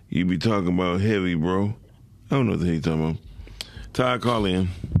face, you be talking about heavy, bro. I don't know what the hell you talking about. Todd, call in.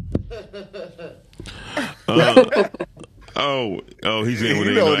 He's saying when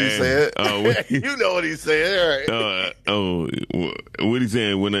you know what he said. You know what he said, right? What he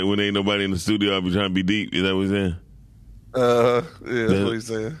saying? When ain't nobody in the studio, I be trying to be deep. Is that what he's saying? Yeah, that's what he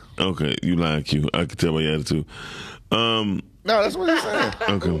said. Okay, you lying, Q. I can tell by your attitude. No, that's what he's saying.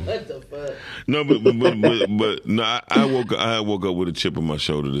 Okay. What the fuck? No, but no. I woke up with a chip on my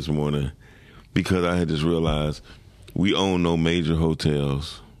shoulder this morning because I had just realized we own no major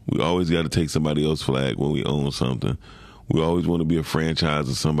hotels. We always got to take somebody else's flag when we own something. We always want to be a franchise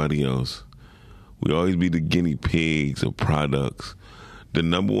of somebody else. We always be the guinea pigs of products. The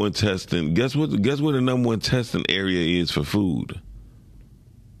number one testing. Guess what the number one testing area is for food?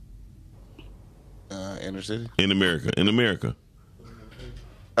 Inner city? In America.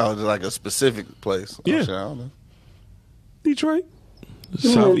 Oh, like a specific place. Yeah. I don't know. Detroit.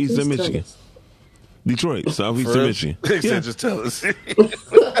 Southeast of Michigan. Detroit, southeast of Michigan. They said just tell us. God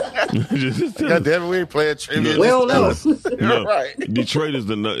damn it, we ain't playing trivia. We don't know. No, right. Detroit is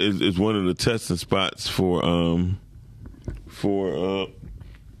one of the testing spots for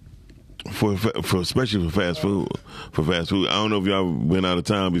especially for fast food. I don't know if y'all been out of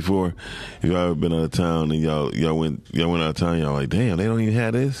town before. If y'all ever been out of town and y'all went out of town, y'all like, damn, they don't even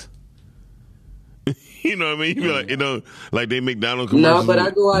have this. You know what I mean? You be like, like they McDonald's commercials. No, but I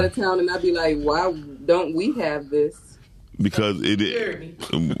go out of town and I be like, why don't we have this? Because it is.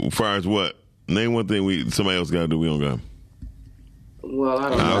 As far as what? Name one thing somebody else got to do. We don't got. Well, I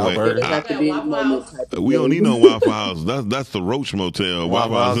don't know. It have to be we don't need no Waffle House. That's the Roach Motel.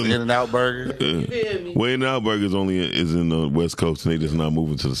 Waffle House, In-N-Out Burger. Well, In-N-Out Burger is in the West Coast, and they just not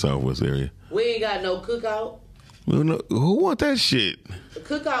moving to the Southwest area. We ain't got no cookout. Well, no, who want that shit? The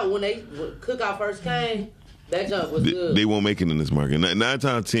cookout, when cookout first came, that junk was good. They won't make it in this market. 9 times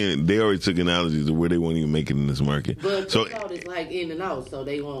out of 10, they already took analogies to where they won't even make it in this market. But cookout is like In-N-Out, so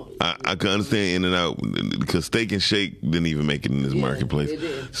they won't. I can understand In-N-Out because Steak and Shake didn't even make it in this marketplace.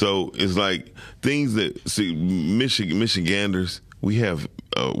 It so it's like things that Michiganders we have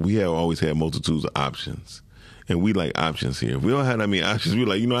always had multitudes of options, and we like options here. If we don't have that many options, we're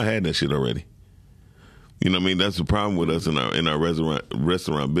like, I had that shit already. You know what I mean? That's the problem with us in our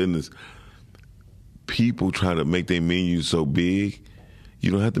restaurant business. People try to make their menus so big. You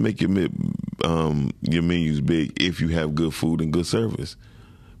don't have to make your menus big if you have good food and good service.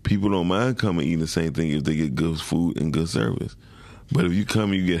 People don't mind coming eating the same thing if they get good food and good service. But if you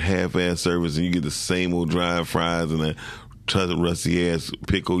come and you get half-ass service and you get the same old dry fries and that rusty-ass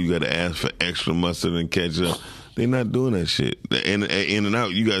pickle, you got to ask for extra mustard and ketchup. They're not doing that shit.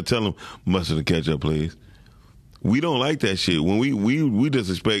 In-N-Out, you got to tell them mustard and ketchup, please. We don't like that shit. When we just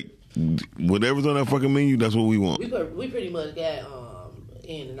expect Whatever's on that fucking menu, that's what we want. We pretty much got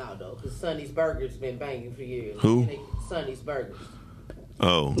In and Out though, because Sonny's Burgers been banging for years. Who? Sonny's Burgers.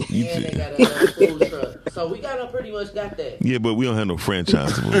 Oh, And they got a food truck. So we pretty much got that. Yeah, but we don't have no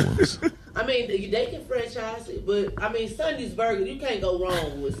franchisable ones. I mean, they can franchise it, but I mean, Sonny's Burgers, you can't go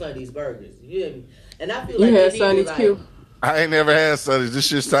wrong with Sonny's Burgers. You hear me? And I feel like you had Sonny's Q. I ain't never had Sonny's. This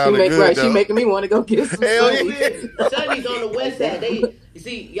shit sounded good. Right, though. she making me want to go get some Sonny's. Sonny's on the west side. You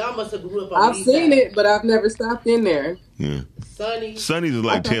see, y'all must have grew up on I've the east seen side. it, but I've never stopped in there. Yeah. Sonny's is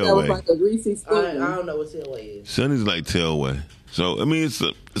like That was Tailway. like a greasy spoon. I don't know what Tailway is. Sonny's like Tailway. So I mean, it's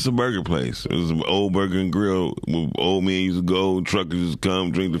a burger place. It was an old burger and grill where old men used to go. Truckers used to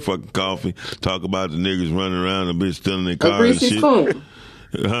come, drink the fucking coffee, talk about the niggas running around, the bitch stealing their car A greasy and shit. spoon.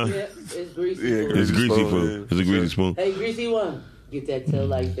 Huh? Yeah, it's greasy. Yeah, food. It's greasy spoon, food. yeah. It's a greasy spoon. Hey, greasy one. Get that tail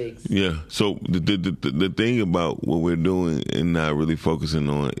light fix. Yeah. So the thing about what we're doing and not really focusing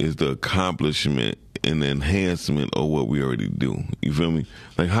on is the accomplishment and the enhancement of what we already do. You feel me?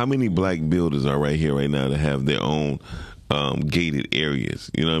 Like how many black builders are right here right now that have their own gated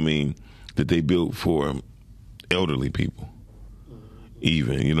areas? You know what I mean? That they built for elderly people.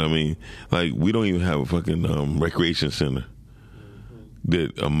 Even, you know what I mean? Like we don't even have a fucking recreation center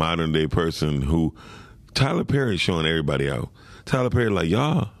that a modern day person who Tyler Perry's showing everybody out. Tyler Perry like,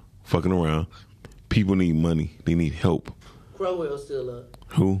 y'all fucking around. People need money. They need help. Crowell's still up.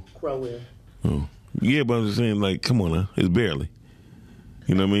 Who? Crowell. Oh. Yeah, but I'm just saying, like, come on now. It's barely.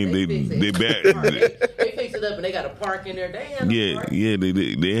 You know what I mean? They They fix it up and they got a park in there. They have a park.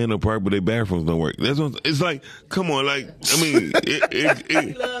 they have no park, but their bathrooms don't work. That's what it's like. Come on, like, I mean,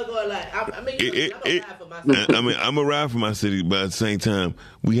 We love going like, I'm ride for myself. I mean, I'm a ride for my city, but at the same time,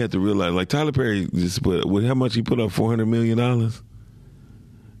 we have to realize, like Tyler Perry just put, how much he put up? $400 million.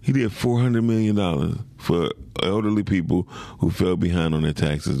 He did $400 million for elderly people who fell behind on their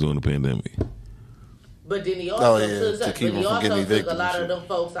taxes during the pandemic. But then he also to took a lot of them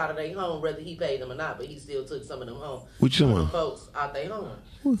folks out of their home, whether he paid them or not. But he still took some of them home. Which some one? of them folks out their home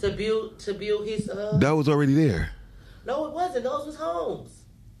to build his. That was already there. No, it wasn't. Those was homes.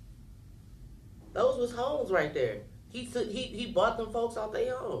 Those was homes right there. He bought them folks out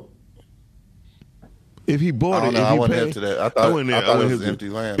their home. If he bought it, I if went he paid, into that. I thought it was empty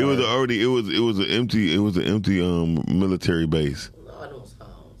land. It was an empty military base. No, it was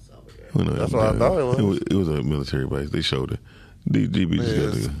homes over there. Well, no, That's what I thought it was. It was a military base. They showed it. DB just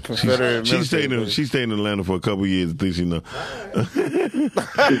got to Confederate she stayed in. military She stayed in Atlanta for a couple of years. I think she know.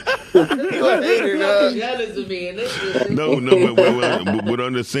 Jealous of me, and but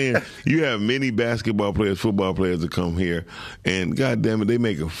I'm just saying, you have many basketball players, football players that come here, and goddamn it, they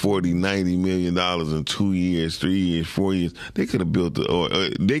making $40-90 million in 2 years, 3 years, 4 years. They could have built or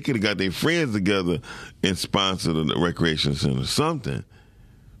they could have got their friends together and sponsored a recreation center, something.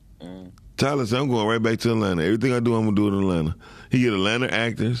 Tyler said, I'm going right back to Atlanta. Everything I do, I'm going to do it in Atlanta. He get Atlanta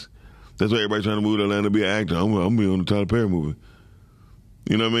actors. That's why everybody trying to move to Atlanta to be an actor. I'm going to be on the Tyler Perry movie.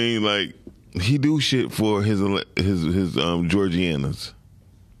 You know what I mean? Like, he do shit for his Georgianas.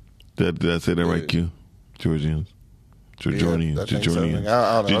 Did I say that right, Q? Georgians. Georgians.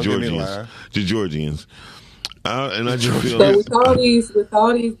 Georgians. And I just feel so with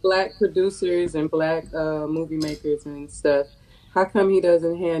all these black producers and black movie makers and stuff, how come he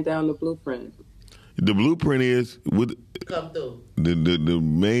doesn't hand down the blueprint? The blueprint is come through. The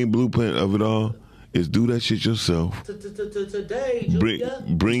main blueprint of it all is do that shit yourself. Today,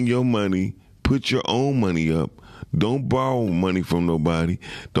 bring your money, put your own money up. Don't borrow money from nobody.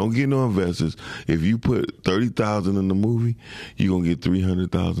 Don't get no investors. If you put $30,000 in the movie, you're gonna get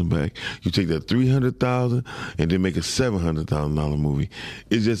 $300,000 back. You take that $300,000 and then make a $700,000 movie.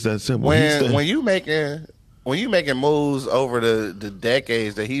 It's just that simple. When you making moves over the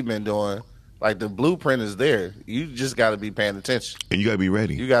decades that he been doing, like the blueprint is there. You just got to be paying attention, and you got to be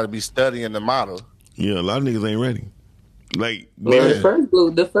ready. You got to be studying the model. Yeah, a lot of niggas ain't ready. Like,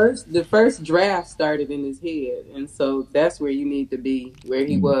 the first draft started in his head, and so that's where you need to be, where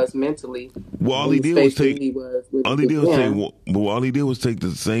he was mentally. Well, all he did was take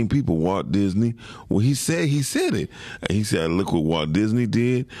the same people. Walt Disney. Well, he said it. And he said, "Look what Walt Disney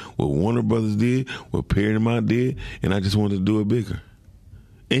did, what Warner Brothers did, what Paramount did, and I just wanted to do it bigger."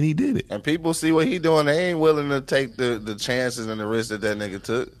 And he did it. And people see what he doing. They ain't willing to take the chances and the risks that nigga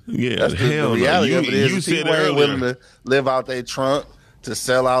took. Yeah, that's the reality of it is people ain't willing to live out their trunk to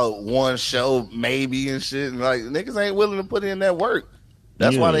sell out one show maybe and shit. And like niggas ain't willing to put in that work.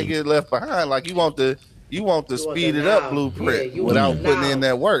 That's why they get left behind. Like you want the speed it up blueprint without putting in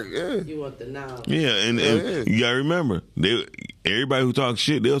that work. Yeah. You want the now. Yeah, and you gotta remember, everybody who talks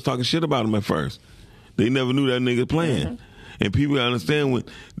shit, they was talking shit about him at first. They never knew that nigga playing. Mm-hmm. And people understand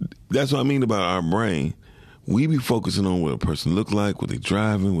That's what I mean about our brain. We be focusing on what a person look like, what they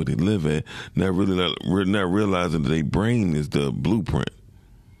driving, what they live at, not realizing that their brain is the blueprint.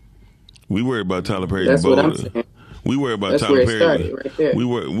 We worry about Tyler Perry's That's bold. what I'm saying. We worry about That's Tyler where it Perry. started, right there.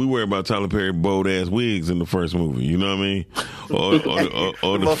 We worry about Tyler Perry bold ass wigs in the first movie. You know what I mean?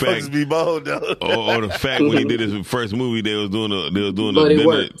 Or the fact be bold though. or the fact when he did his first movie, they was doing the But it dinner,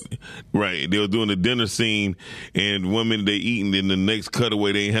 worked. right? They was doing the dinner scene, and 1 minute they eating, then the next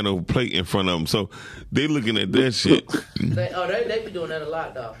cutaway they ain't had no plate in front of them, so they looking at that shit. They be doing that a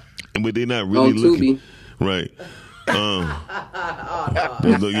lot though. But they not really On looking Tubi. right.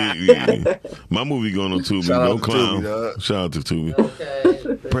 My movie going on Tubi. Shout out No to clown. Tubi, dog. Shout out to Tubi.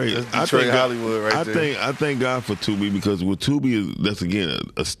 Okay. Praise. That's Detroit Hollywood right there. I thank God for Tubi, because with Tubi that's again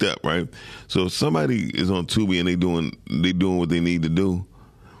a step, right? So if somebody is on Tubi and they doing what they need to do,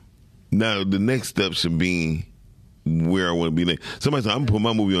 now the next step should be where I want to be next. Somebody said I'm gonna put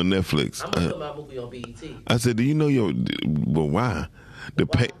my movie on Netflix. I'm gonna put my movie on BET. I said, do you know why?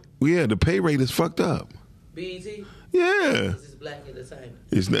 The pay rate is fucked up. BET? Yeah. This is black entertainment.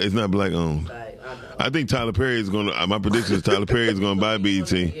 It's not black owned. Like, I know. I think Tyler Perry is gonna. My prediction is Tyler Perry is gonna buy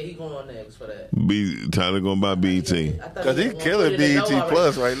BET. Yeah, he going on next for that. Tyler gonna buy BET. Because he's killing BET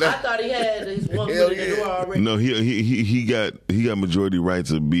Plus right now. I thought he had his one foot in the door already. No, he got majority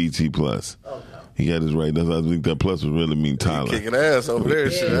rights of BET Plus. Oh, no. He got his right. That's why I think that plus would really mean Tyler. Kicking ass over there.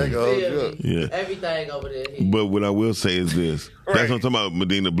 Shit, I ain't gonna hold you up. Yeah. Everything over there. But what I will say is this. That's what I'm talking about,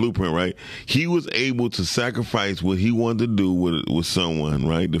 Medina Blueprint, right? He was able to sacrifice what he wanted to do with someone,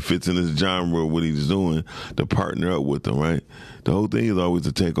 right, that fits in his genre, what he's doing, to partner up with them, right? The whole thing is always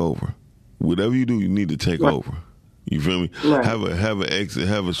to take over. Whatever you do, you need to take over. You feel me? Right. Have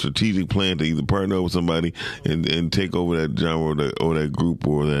a strategic plan to either partner up with somebody and take over that genre or that group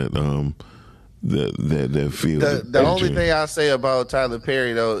or that field. The only thing I say about Tyler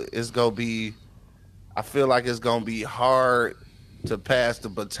Perry though is gonna be, I feel like it's gonna be hard to pass the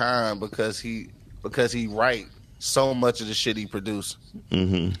baton because he write so much of the shit he produce.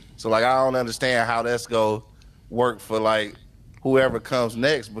 Mm-hmm. So like I don't understand how that's gonna work for like whoever comes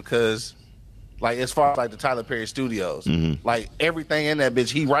next, because like as far as like the Tyler Perry Studios, like everything in that bitch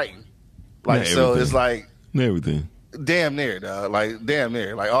he writing. Like so it's like everything. Damn near, dog. Like damn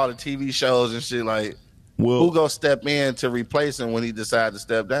near. Like all the TV shows and shit. Like who gonna step in to replace him when he decides to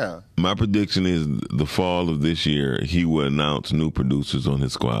step down? My prediction is the fall of this year he will announce new producers on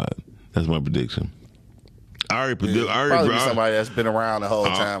his squad. That's my prediction. I already somebody that's been around the whole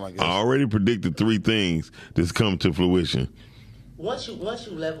time. I guess I already predicted 3 things that's come to fruition. Once you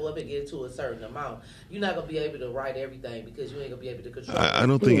level up and get to a certain amount, you're not gonna be able to write everything because you ain't gonna be able to control. I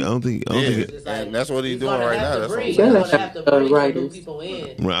don't think. And that's what he's doing right now. That's he's gonna have to bring new people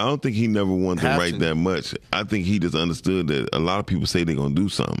in. Right, I don't think he never wanted to write that much. I think he just understood that a lot of people say they're gonna do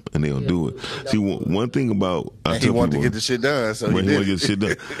something and they're gonna do it. See, one thing about he wanted to get the shit done, so he wanted to get shit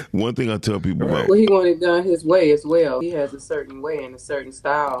done. One thing I tell people about, well, he wanted it done his way as well. He has a certain way and a certain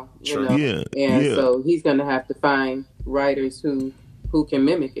style, you know. So he's gonna have to find writers who can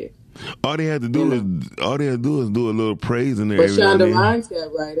mimic it. All they had to do is do a little praise in there. But Shonda Rhimes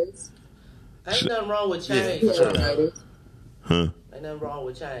got writers. Ain't nothing wrong with change. Huh? Ain't nothing wrong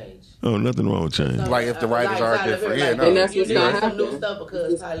with change. Oh, nothing wrong with change. Like if the writers are different, and that's what's gonna happen. happen. New stuff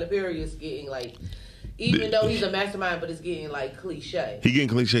because Tyler Perry is getting like, even though he's a mastermind, but it's getting like cliche. He getting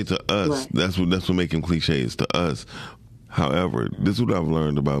cliche to us. Right. That's what make him cliches to us. However, this is what I've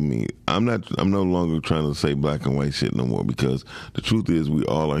learned about me. I'm no longer trying to say black and white shit no more, because the truth is we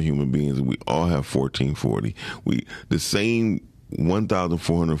all are human beings and we all have 1440. The same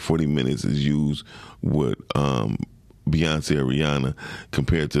 1,440 minutes is used with Beyonce or Rihanna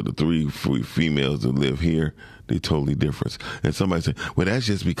compared to the 3 females that live here. They're totally different. And somebody said, well, that's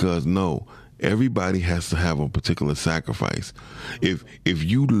just because no. Everybody has to have a particular sacrifice. If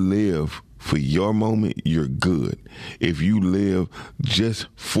you live for your moment, you're good. If you live just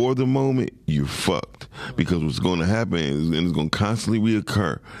for the moment, you're fucked. Because what's going to happen is, and it's going to constantly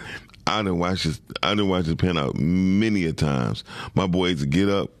reoccur. I done watched this pan out many a times. My boys get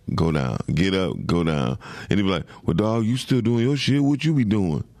up, go down, get up, go down. And they be like, well, dog, you still doing your shit? What you be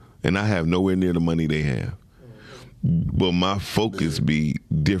doing? And I have nowhere near the money they have. But my focus be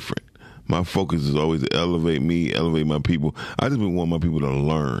different. My focus is always to elevate me, elevate my people. I just want my people to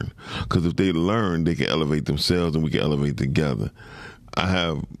learn. Because if they learn, they can elevate themselves and we can elevate together. I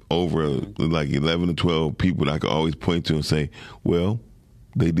have over like 11 to 12 people that I can always point to and say, well,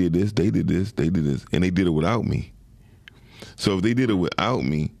 they did this, they did this, they did this. And they did it without me. So if they did it without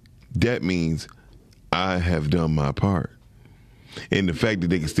me, that means I have done my part. And the fact that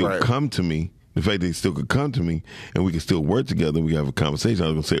they can still come to me The fact that he still could come to me and we can still work together, we have a conversation. I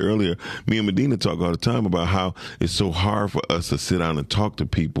was going to say earlier, me and Medina talk all the time about how it's so hard for us to sit down and talk to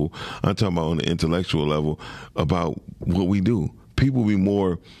people. I'm talking about on the intellectual level about what we do. People be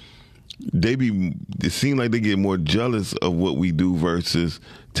more, it seems like they get more jealous of what we do versus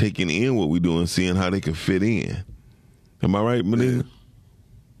taking in what we do and seeing how they can fit in. Am I right, Medina?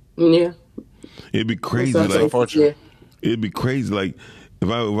 Yeah. It'd be crazy. It'd be crazy. Like, if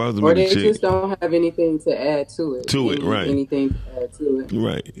I was to or meet a chick, they just don't have anything to add to it. Right? Anything to add to it,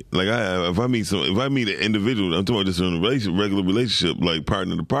 right? Like if I meet an individual, I'm talking about just in a regular relationship, like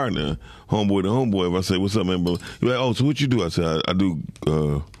partner to partner, homeboy to homeboy. If I say, "What's up, man, bro?" You're like, "Oh, so what you do?" I say, "I do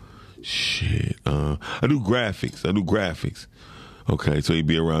I do graphics." Okay, so he'd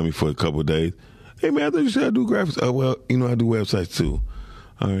be around me for a couple of days. Hey, man, I thought you said I do graphics. Oh, well, I do websites too.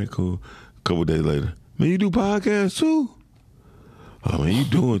 All right, cool. A couple of days later, man, you do podcasts too? Oh, man, you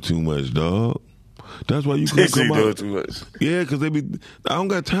doing too much, dog. That's why you couldn't come out. Doing too much. Yeah, because I don't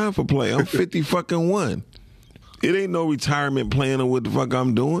got time for play. I'm 50 fucking one. It ain't no retirement plan of what the fuck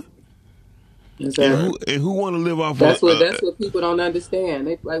I'm doing. Exactly. And who want to live off that's what people don't understand.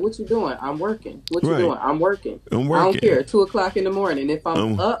 They like, what you doing? I'm working. What you doing? I'm working. I don't care. 2:00 in the morning. If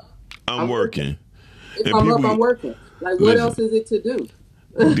I'm up, I'm working. If I'm up, I'm working. Like, what else is it to do?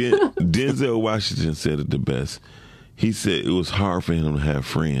 Denzel Washington said it the best. He said it was hard for him to have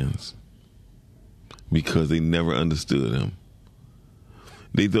friends because they never understood him.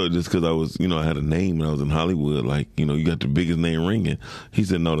 They thought just because I was, I had a name and I was in Hollywood, like, you got the biggest name ringing. He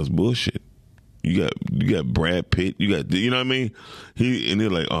said, no, that's bullshit. You got Brad Pitt. You got, you know what I mean? And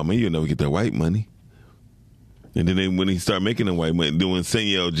they're like, oh man, you'll never get that white money. And then when he started making the white money, doing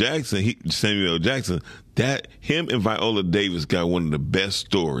Samuel Jackson, that him and Viola Davis got one of the best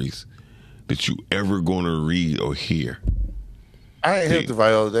stories that you ever going to read or hear. I ain't hip to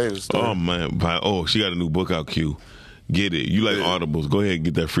Viola Davis story. Oh man, she got a new book out, Q. Get it. You like Audibles. Go ahead and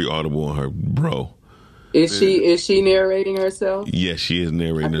get that free Audible on her, bro. Is she narrating herself? Yes, she is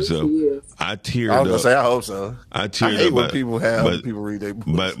narrating herself. She is. I teared up. I was gonna say, I hope so. I teared up. I hate when people read their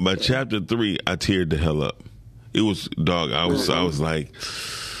books. By chapter 3, I teared the hell up. It was, dog, I was like,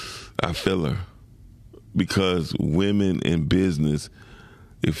 I feel her. Because women in business,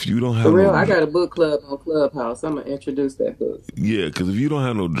 if you don't have for real, I got a book club on Clubhouse. I'm gonna introduce that book. Yeah, because if you don't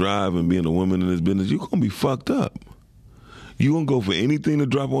have no drive and being a woman in this business, you're gonna be fucked up. You gonna go for anything to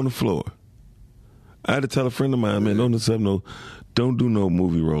drop on the floor. I had to tell a friend of mine, man, don't do no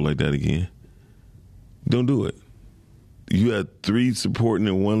movie role like that again. Don't do it. You had 3 supporting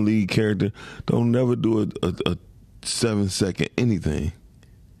and 1 lead character. Don't never do a 7-second anything.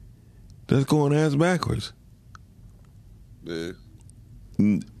 That's going ass backwards. Yeah.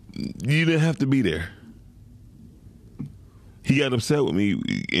 You didn't have to be there. He got upset with me,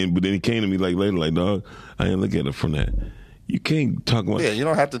 but then he came to me like later, like, dog, I didn't look at it from that. You can't talk about. Yeah, you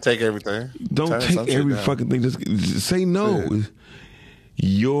don't have to take everything. Don't take every fucking thing. Just say no. Yeah.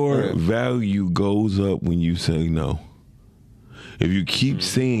 Your value goes up when you say no. If you keep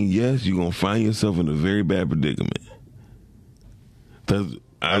saying yes, you're gonna find yourself in a very bad predicament.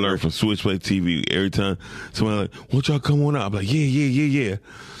 I learned from Switchplay TV. Every time somebody like, "Won't y'all come on out?" I'm like, "Yeah."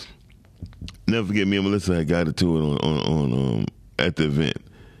 Never forget, me and Melissa had got into it on at the event.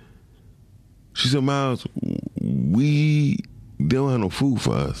 She said, "Miles, they don't have no food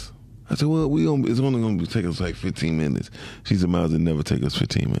for us." I said, "Well, it's only going to take us like 15 minutes." She said, "Miles, it never take us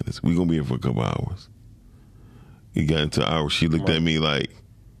 15 minutes. We're going to be here for a couple hours." It got into an hour. She looked at me like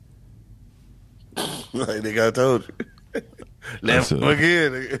they got told you. I said,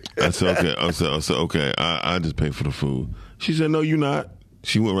 okay. I said, okay. I just pay for the food. She said, "No, you're not."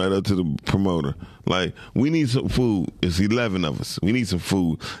 She went right up to the promoter. Like, we need some food. It's 11 of us. We need some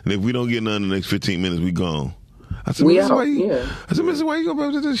food. And if we don't get none in the next 15 minutes, we gone. I said, Mrs. Why you go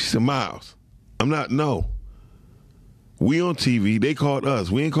back to this? She said, "Miles, I'm not, no. We on TV. They called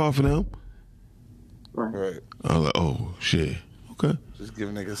us. We ain't called for them." Right. I was like, oh, shit. Okay. Just give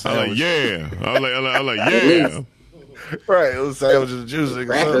a nigga a sandwich. I was like, yeah. I was like, yeah. Right, it was sandwiches and juice.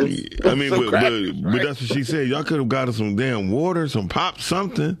 I mean, but that's what she said. Y'all could have got us some damn water, some pop,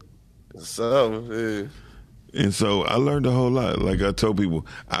 something. Yeah. And so I learned a whole lot. Like I told people,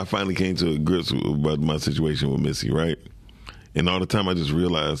 I finally came to grips about my situation with Missy, right? And all the time I just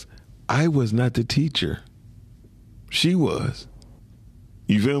realized I was not the teacher. She was.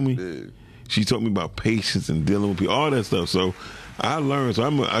 You feel me? Yeah. She taught me about patience and dealing with people, all that stuff. So I learned.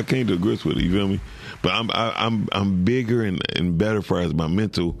 So I came to grips with it. You feel me? But I'm bigger and better for as my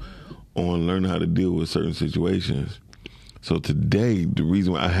mental on learning how to deal with certain situations. So today, the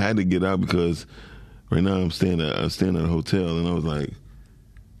reason why I had to get out because right now I'm staying at a hotel and I was like,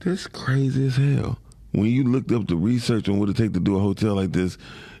 That's crazy as hell. When you looked up the research on what it takes to do a hotel like this,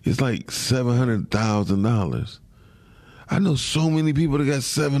 it's like $700,000. I know so many people that got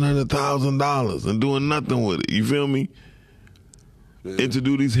 $700,000 and doing nothing with it. You feel me? Yeah. And to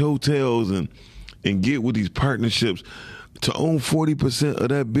do these hotels and get with these partnerships to own 40% of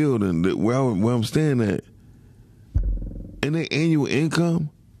that building where I'm staying at, and their annual income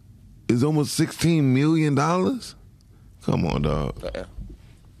is almost $16 million. Come on, dog. Yeah.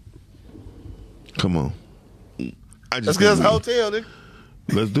 Come on. Let's get us a hotel, nigga.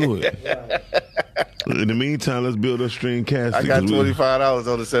 Let's do it. In the meantime, let's build a stream cast. I got $25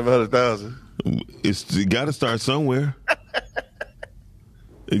 on the $700,000. It got to start somewhere.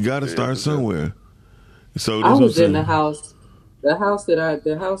 It got to start somewhere. So I was in the house. The house that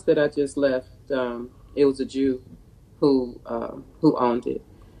I just left. It was a Jew who owned it.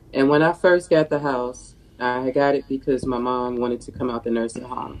 And when I first got the house, I got it because my mom wanted to come out the nursing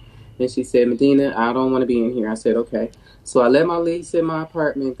home. And she said, Medina, I don't want to be in here. I said, okay. So I let my lease in my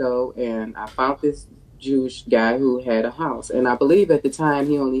apartment go, and I found this Jewish guy who had a house. And I believe at the time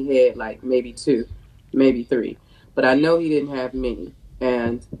he only had like maybe 2, maybe 3. But I know he didn't have many.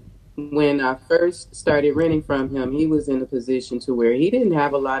 And when I first started renting from him, he was in a position to where he didn't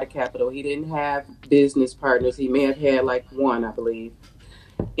have a lot of capital. He didn't have business partners. He may have had like 1, I believe.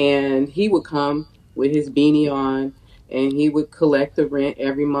 And he would come with his beanie on, and he would collect the rent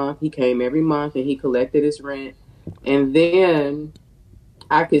every month. He came every month, and he collected his rent. And then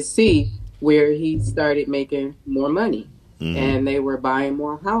I could see where he started making more money, and they were buying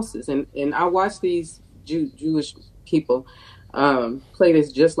more houses. And I watched these Jewish people play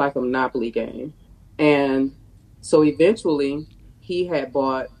this just like a Monopoly game. And so eventually he had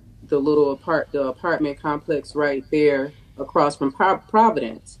bought the little apartment complex right there across from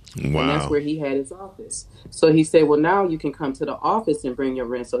Providence. Wow. And that's where he had his office. So he said, well, now you can come to the office and bring your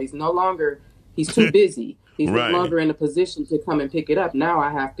rent. So he's too busy. He's right. no longer in a position to come and pick it up. Now I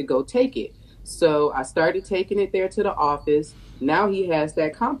have to go take it. So I started taking it there to the office. Now he has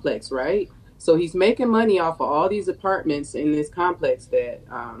that complex, right? So he's making money off of all these apartments in this complex that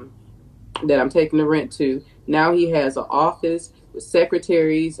I'm taking the rent to. Now he has an office with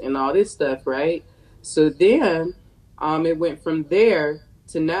secretaries and all this stuff, right? So then it went from there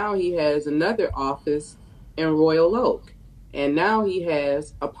to now he has another office in Royal Oak. And now he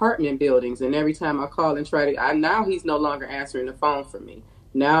has apartment buildings. And every time I call and now he's no longer answering the phone for me.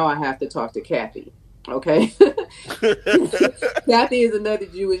 Now I have to talk to Kathy. Okay. Kathy is another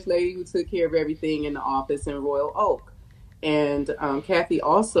Jewish lady who took care of everything in the office in Royal Oak. And Kathy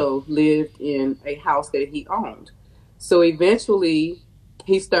also lived in a house that he owned. So eventually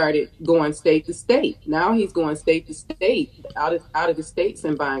he started going state to state. Now he's going state to state, out of the states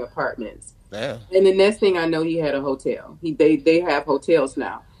and buying apartments. Yeah. And the next thing I know, he had a hotel. They have hotels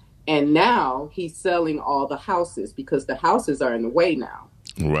now. And now he's selling all the houses because the houses are in the way now.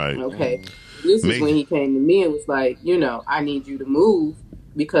 Right. Okay. This is when he came to me and was like, I need you to move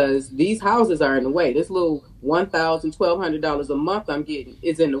because these houses are in the way. This little $1,000, $1,200 a month I'm getting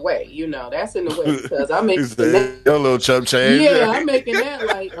is in the way. That's in the way because I'm making your little chump change. Yeah, I'm making that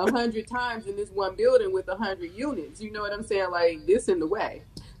like 100 times in this one building with 100 units. You know what I'm saying? Like this in the way.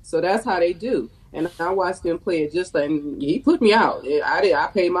 So that's how they do. And I watched them play it just like, he put me out. I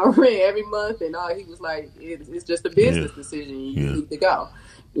paid my rent every month and he was like, it's just a business decision. You need to go.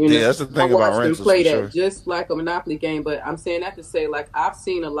 That's the thing about rentals. I watched them play that just like a Monopoly game. But I'm saying that to say, like, I've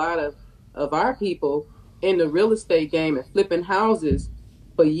seen a lot of our people in the real estate game and flipping houses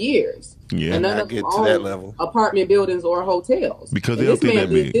for years. Yeah, and none of them own that level. Apartment buildings or hotels. Because they don't think that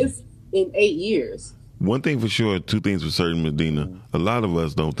big. This in 8 years. One thing for sure, 2 things for certain, Medina. A lot of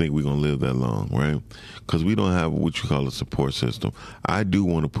us don't think we're going to live that long, right? Because we don't have what you call a support system. I do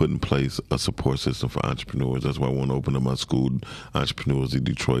want to put in place a support system for entrepreneurs. That's why I want to open up my school, Entrepreneurs in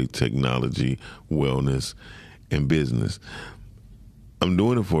Detroit, Technology, Wellness, and Business. I'm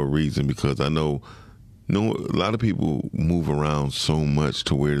doing it for a reason because I know a lot of people move around so much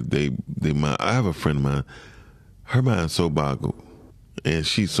to where they mind. I have a friend of mine, her mind's so boggled, and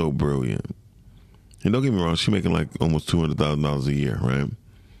she's so brilliant. And don't get me wrong, she's making like almost $200,000 a year, right?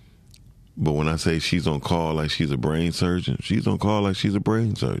 But when I say she's on call like she's a brain surgeon, she's on call like she's a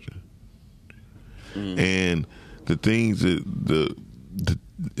brain surgeon. And the things that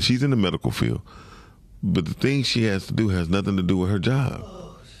she's in the medical field, but the things she has to do has nothing to do with her job.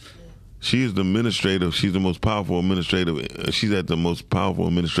 She is the administrative. She's the most powerful administrative. She's at the most powerful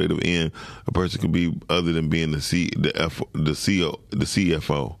administrative end a person could be, other than being the CFO.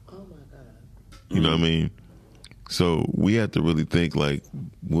 You know what I mean? So we have to really think like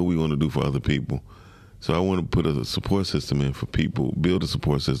what we want to do for other people. So I want to put a support system in for people, build a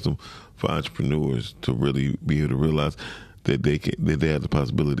support system for entrepreneurs to really be able to realize that they have the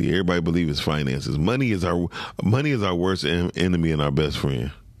possibility. Everybody believes it's finances. Money is our worst enemy and our best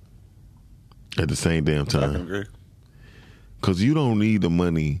friend at the same damn time. I can agree. Because you don't need the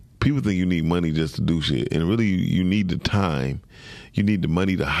money. People think you need money just to do shit, and really you need the time. You need the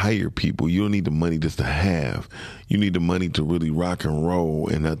money to hire people. You don't need the money just to have. You need the money to really rock and roll,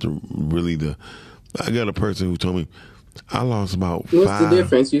 and not to really the. I got a person who told me I lost about What's the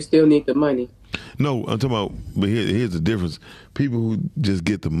difference? You still need the money. No, I'm talking about, but here's the difference. People who just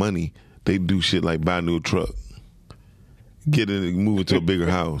get the money, they do shit like buy a new truck, move into a bigger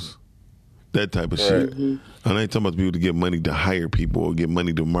house, that type of shit. Mm-hmm. And I ain't talking about people to get money to hire people or get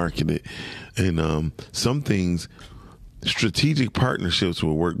money to market it. And some things, strategic partnerships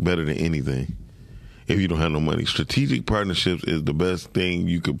will work better than anything. If you don't have no money, strategic partnerships is the best thing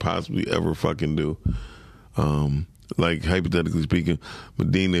you could possibly ever fucking do. Like hypothetically speaking,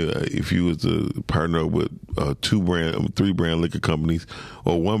 Medina, if you was to partner with 3 brand liquor companies,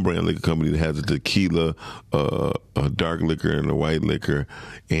 or 1 brand liquor company that has a tequila, a dark liquor, and a white liquor,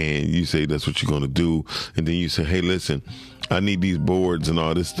 and you say that's what you're gonna do, and then you say, hey, listen, I need these boards and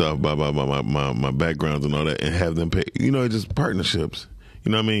all this stuff, blah blah blah, my backgrounds and all that, and have them pay. You know, just partnerships.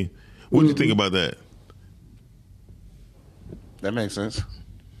 You know what I mean? What do you think about that? That makes sense.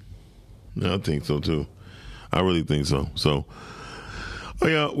 Yeah, I think so too. I really think so. So, oh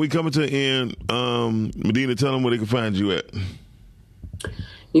yeah, we coming to the end. Medina, tell them where they can find you at.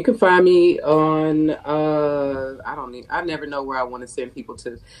 You can find me on. I never know where I want to send people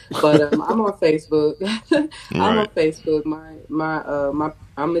to, but I'm on Facebook. I'm on Facebook.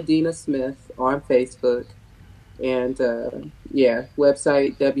 I'm Medina Smith on Facebook, and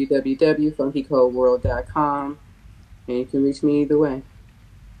website www.funkycodeworld.com. And you can reach me either way.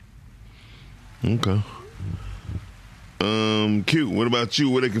 Okay. Q, what about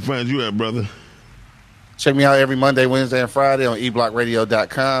you? Where they can find you at, brother? Check me out every Monday, Wednesday, and Friday on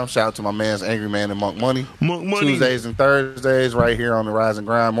eblockradio.com. Shout out to my man's Angry Man and Monk Money. Tuesdays and Thursdays right here on the Rise and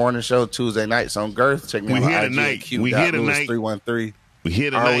Grind Morning Show. Tuesday nights on Girth. Check me out on IG at Q.Lewis313. We here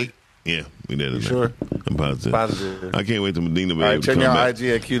tonight. Yeah, we there tonight. Sure? I'm positive. I can't wait to Medina. All right, check me out on IG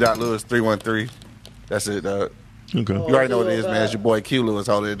at Q.Lewis313. That's it, dog. Okay. You already know what it is, man. It's your boy Q Lewis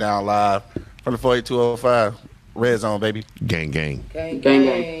holding it down live from the 48205 Red Zone, baby. Gang, gang. Gang,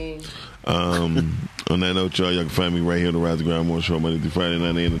 gang. On that note, y'all can find me right here on the Rise and Grind Morning Show Monday through Friday,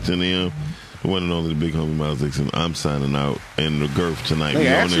 9 a.m. to 10 a.m. The one and only the big homie Miles Dixon. I'm signing out in the Girth tonight. Hey,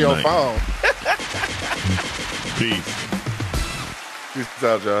 answer your phone. Peace. Peace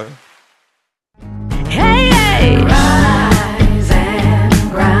out, y'all. Hey, hey. Rise and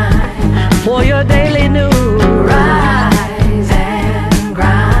grind for your daily